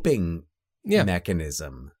coping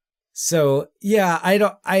mechanism. So yeah, I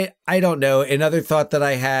don't know. Another thought that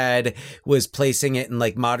I had was placing it in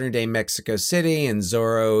like modern day Mexico City, and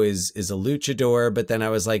Zorro is a luchador, but then I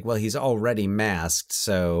was like, well, he's already masked,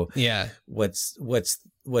 so Yeah. what's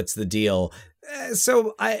the deal?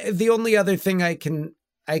 So the only other thing I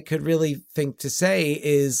could really think to say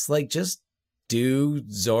is like just do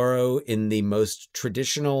Zorro in the most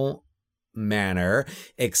traditional manner,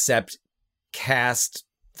 except cast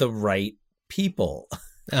the right people.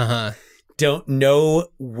 Uh-huh. Don't know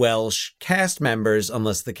Welsh cast members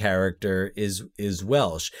unless the character is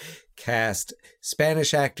Welsh. Cast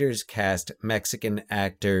Spanish actors, cast Mexican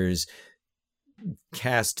actors,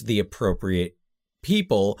 cast the appropriate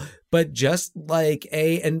people, but just like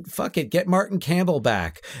and fuck it, get Martin Campbell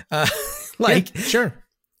back. Like, yeah, sure.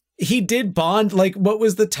 He did Bond. Like, what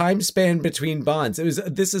was the time span between Bonds?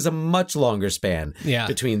 This is a much longer span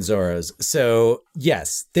between Zorros. So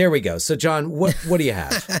yes, there we go. So John, what do you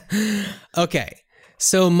have? Okay.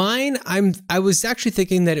 So mine, I was actually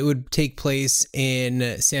thinking that it would take place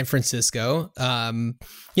in San Francisco.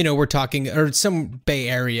 We're talking, or some Bay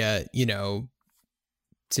Area,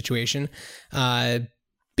 situation.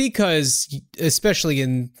 Because especially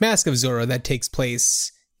in Mask of Zorro, that takes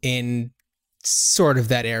place in sort of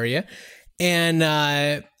that area,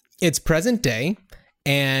 and it's present day,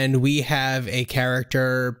 and we have a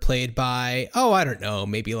character played by I don't know,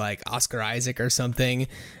 maybe like Oscar Isaac or something,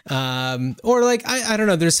 or like I don't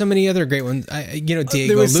know, there's so many other great ones.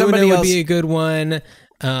 Diego Luna would be a good one.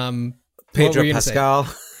 Pedro Pascal.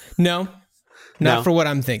 No, not for what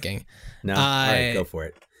I'm thinking. No, all right, go for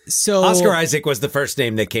it. So Oscar Isaac was the first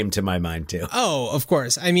name that came to my mind too. Oh, of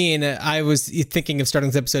course. I mean, I was thinking of starting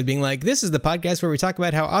this episode being like, this is the podcast where we talk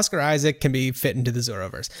about how Oscar Isaac can be fit into the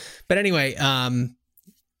Zorroverse. But anyway,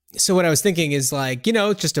 so what I was thinking is like,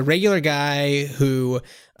 just a regular guy who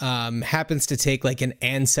happens to take like an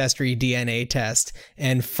ancestry DNA test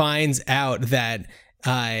and finds out that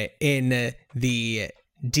in the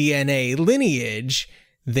DNA lineage,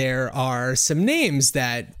 there are some names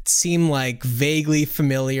that seem like vaguely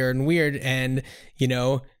familiar and weird, and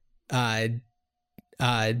Don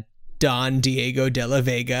Diego de la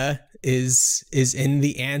Vega is in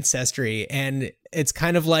the ancestry, and it's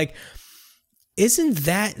kind of like, isn't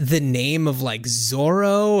that the name of like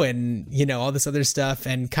Zorro and all this other stuff,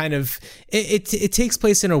 and kind of it takes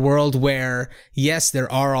place in a world where yes, there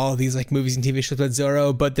are all these like movies and TV shows about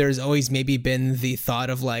Zorro, but there's always maybe been the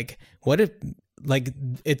thought of like, what if like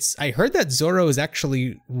I heard that Zorro is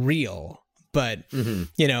actually real, but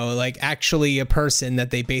like actually a person that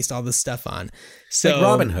they based all this stuff on. So like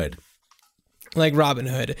Robin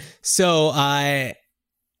Hood. So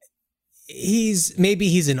he's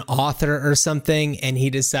an author or something, and he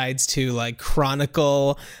decides to like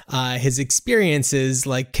chronicle his experiences,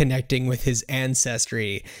 like connecting with his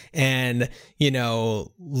ancestry, and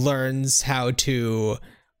learns how to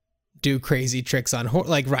do crazy tricks on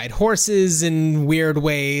like ride horses in weird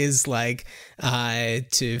ways, like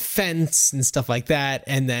to fence and stuff like that.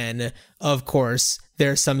 And then of course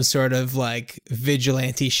there's some sort of like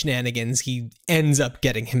vigilante shenanigans he ends up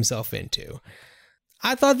getting himself into.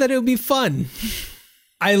 I thought that it would be fun.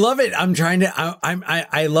 I love it. I'm trying to.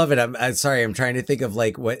 I love it. I'm sorry. I'm trying to think of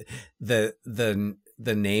like what the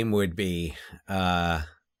name would be. Like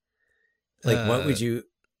what would you?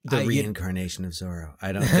 The reincarnation of Zorro.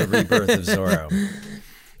 The rebirth of Zorro.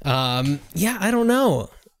 Yeah, I don't know.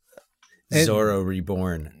 Zorro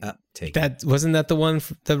Reborn. Wasn't that the one,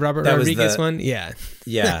 the Robert Rodriguez one? Yeah.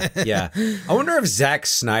 Yeah. I wonder if Zack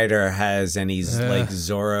Snyder has any like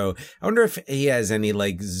Zorro. I wonder if he has any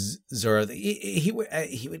like Zorro. He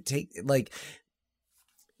would take like.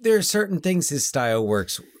 There are certain things his style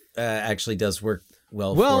works actually does work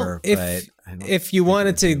well for. If you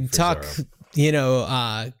wanted to talk,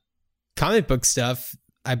 comic book stuff,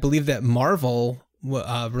 I believe that Marvel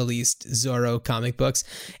released Zorro comic books.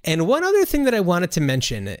 And one other thing that I wanted to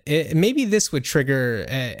mention, maybe this would trigger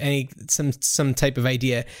some type of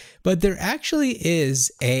idea, but there actually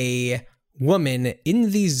is a woman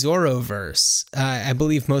in the Zorroverse, I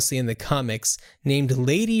believe mostly in the comics, named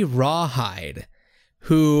Lady Rawhide,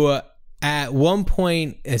 who at one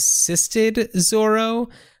point assisted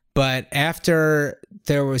Zorro, but after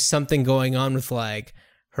there was something going on with like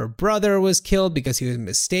her brother was killed because he was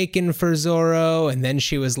mistaken for Zorro, and then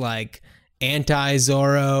she was like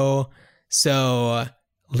anti-Zorro. So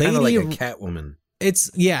kind of like a Catwoman. It's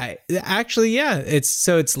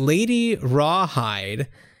Lady Rawhide,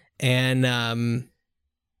 and I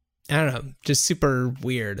don't know, just super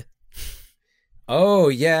weird. Oh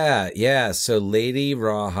yeah. So Lady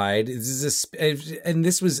Rawhide, and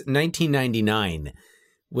this was 1999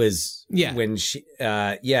 was Yeah. when she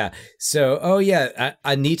so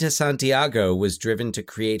Anita Santiago was driven to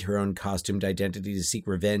create her own costumed identity to seek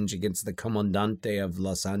revenge against the Comandante of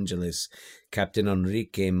Los Angeles, Captain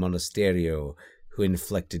Enrique Monasterio, who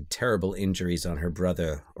inflicted terrible injuries on her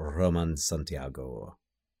brother Roman Santiago.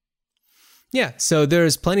 Yeah, so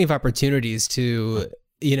there's plenty of opportunities to,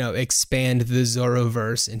 expand the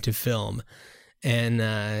Zorroverse into film. And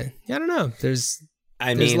I don't know, there's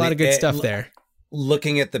a lot of good stuff there.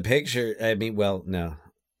 Looking at the picture, no.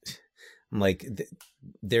 I'm like,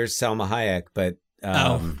 there's Salma Hayek, but...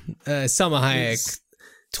 Salma Hayek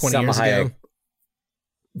 20 Salma years Hayek, ago.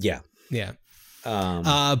 Yeah. Yeah.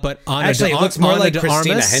 But Ana actually, it looks more like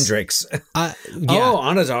Christina Armas, Hendricks. yeah. Oh,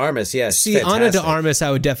 Ana de Armas, yes. See, Ana de Armas,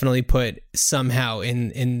 I would definitely put somehow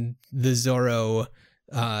in the Zorro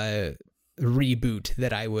reboot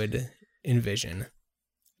that I would envision.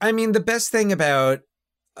 I mean, the best thing about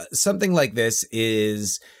something like this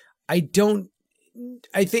is I feel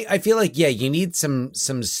like, you need some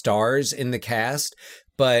stars in the cast,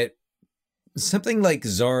 but something like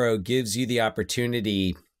Zorro gives you the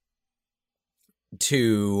opportunity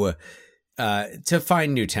to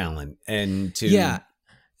find new talent and to... Yeah.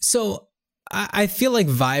 So I feel like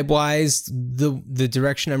vibe-wise, the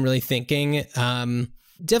direction I'm really thinking,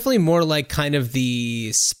 definitely more like kind of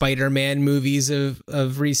the Spider-Man movies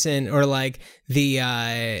of recent, or like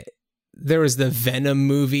there was the Venom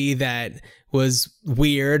movie that was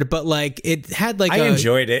weird, but like it had like I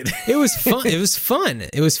enjoyed it. It was fun. It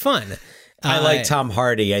was fun. I like Tom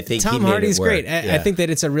Hardy. I think Tom Hardy's great. Yeah. I think that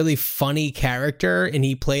it's a really funny character, and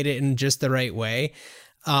he played it in just the right way.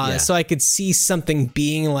 So I could see something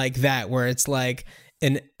being like that, where it's like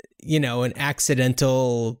an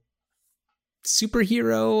accidental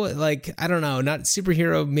superhero. Like, I don't know, not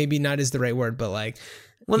superhero, maybe not is the right word, but like,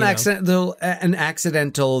 an accidental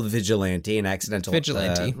vigilante,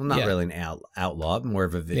 not really an outlaw, more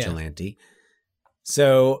of a vigilante. Yeah.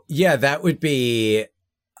 So yeah, that would be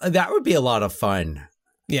a lot of fun.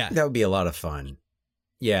 Yeah, that would be a lot of fun.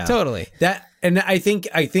 Yeah, totally. And I think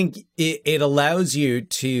it allows you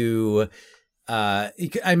to. I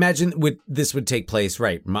imagine this would take place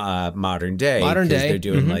modern day. They're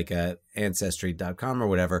doing like a Ancestry.com or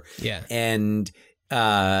whatever. Yeah, and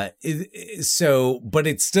but it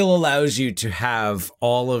still allows you to have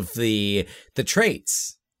all of the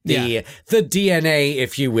traits. The DNA,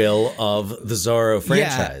 if you will, of the Zorro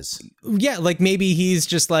franchise. Yeah, like maybe he's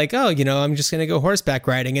just like, I'm just going to go horseback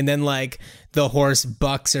riding, and then like the horse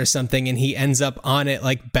bucks or something, and he ends up on it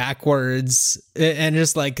like backwards, and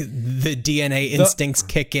just like the DNA instincts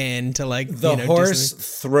kick in to like the horse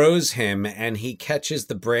throws him, and he catches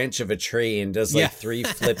the branch of a tree and does like 3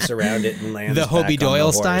 flips around it and lands the Hobie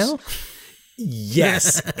Doyle style.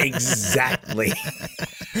 Yes, exactly.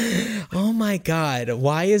 Oh my God.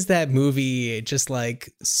 Why is that movie just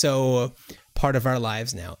like so part of our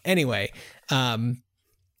lives now? Anyway,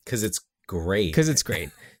 because it's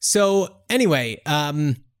great. So anyway,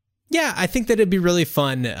 I think that it'd be really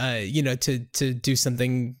fun, to do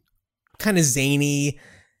something kind of zany.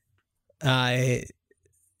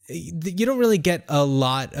 You don't really get a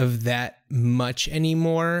lot of that much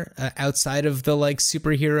anymore outside of the like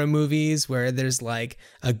superhero movies where there's like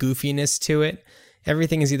a goofiness to it.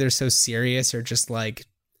 Everything is either so serious or just like,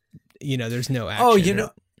 there's no action. Oh, you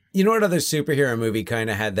know what other superhero movie kind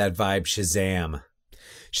of had that vibe? Shazam.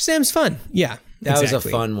 Shazam's fun. Yeah, that was a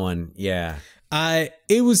fun one. Yeah.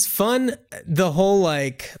 It was fun. The whole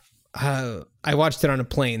like, I watched it on a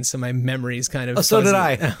plane, so my memory is kind of. Oh, so did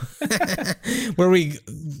I. Were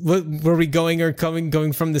we going or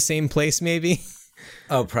going from the same place? Maybe.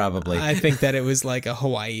 Oh, probably. I think that it was like a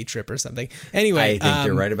Hawaii trip or something. Anyway, I think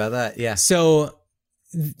you're right about that. Yeah. So,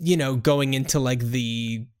 going into like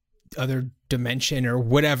the other dimension or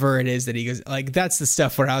whatever it is that he goes, like that's the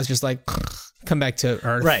stuff where I was just like, come back to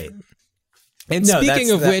Earth, right? And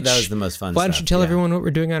speaking of which, that was the most fun. Why don't you tell everyone what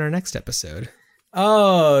we're doing on our next episode?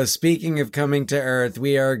 Oh, speaking of coming to Earth,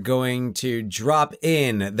 we are going to drop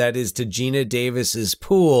in, that is to Gina Davis's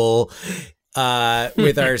pool,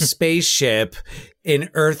 with our spaceship in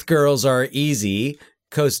Earth Girls Are Easy,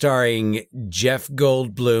 co-starring Jeff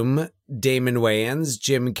Goldblum, Damon Wayans,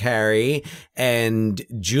 Jim Carrey, and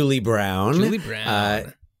Julie Brown.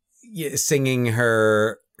 Singing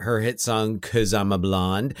her hit song "'Cause I'm a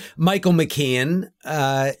Blonde." Michael McKean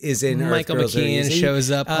is in. Michael McKean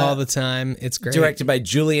shows up all the time. It's great. Directed by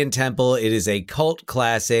Julian Temple. It is a cult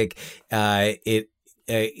classic. It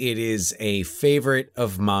is a favorite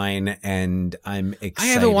of mine, and I'm excited. I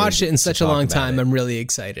haven't watched it in such a long time. I'm really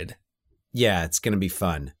excited. Yeah, it's going to be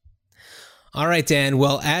fun. All right, Dan.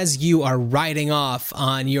 Well, as you are riding off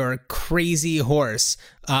on your crazy horse,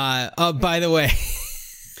 by the way,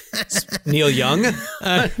 Neil Young?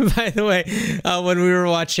 by the way, when we were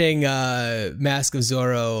watching Mask of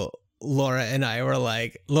Zorro, Laura and I were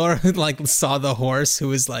like, Laura like saw the horse who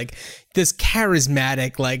was like this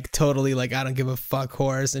charismatic, like totally like I don't give a fuck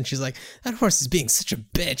horse, and she's like, that horse is being such a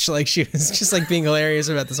bitch. Like she was just like being hilarious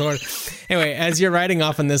about this horse. Anyway, as you're riding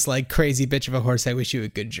off on this like crazy bitch of a horse, I wish you a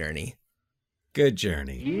good journey. Good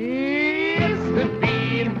journey. Here's to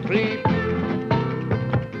being free.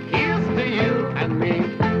 Here's to you and me.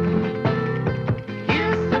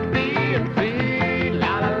 Here's to being free.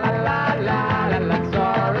 La la la la la la la.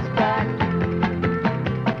 Taurus back.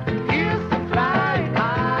 Here's to flying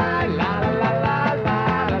high. La la la la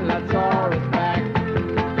la la la. Taurus back.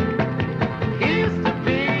 Here's to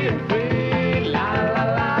being free. La la la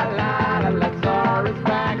la la la. Taurus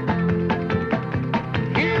back.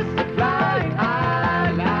 Here's to flying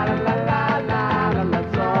high. La la la la la la la.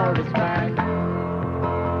 Taurus back.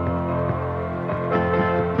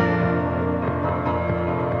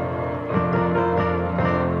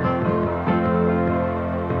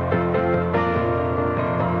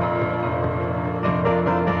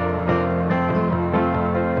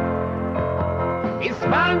 It's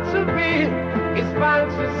fun to be, it's fun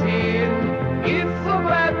to see. It's so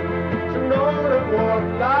bad to know the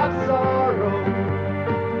word of sorrow.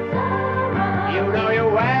 You know you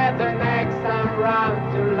wear the next time round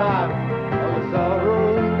to love or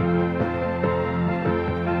sorrow.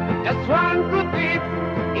 Just one good deed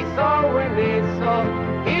is all we need, so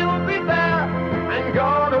he'll be there and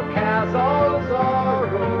gonna cast all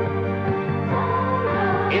sorrow.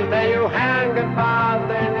 If there you hang about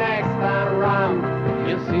the next time round,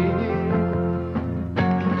 you see.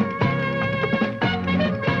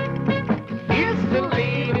 Here's to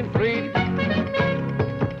living free.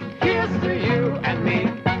 Here's to you and me.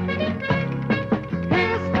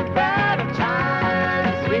 Here's to better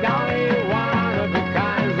times with only one of the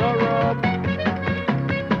kinds of rope.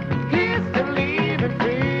 Here's to living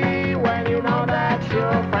free when you know that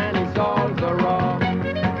your friend is also wrong.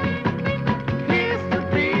 Here's to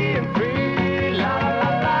being free, la la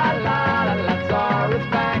la la la la, Taurus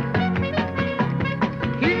back.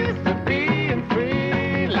 Here's to being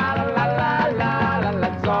free, la la la la la la la,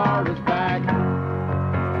 Taurus back.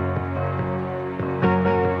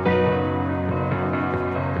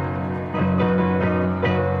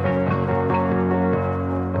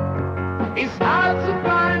 It's hard to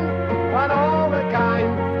find one of a kind.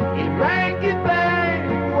 You make it there,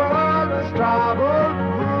 world is troubled,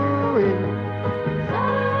 ruin.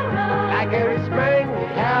 Like a spring, you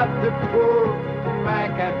have to pull to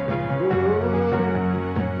make it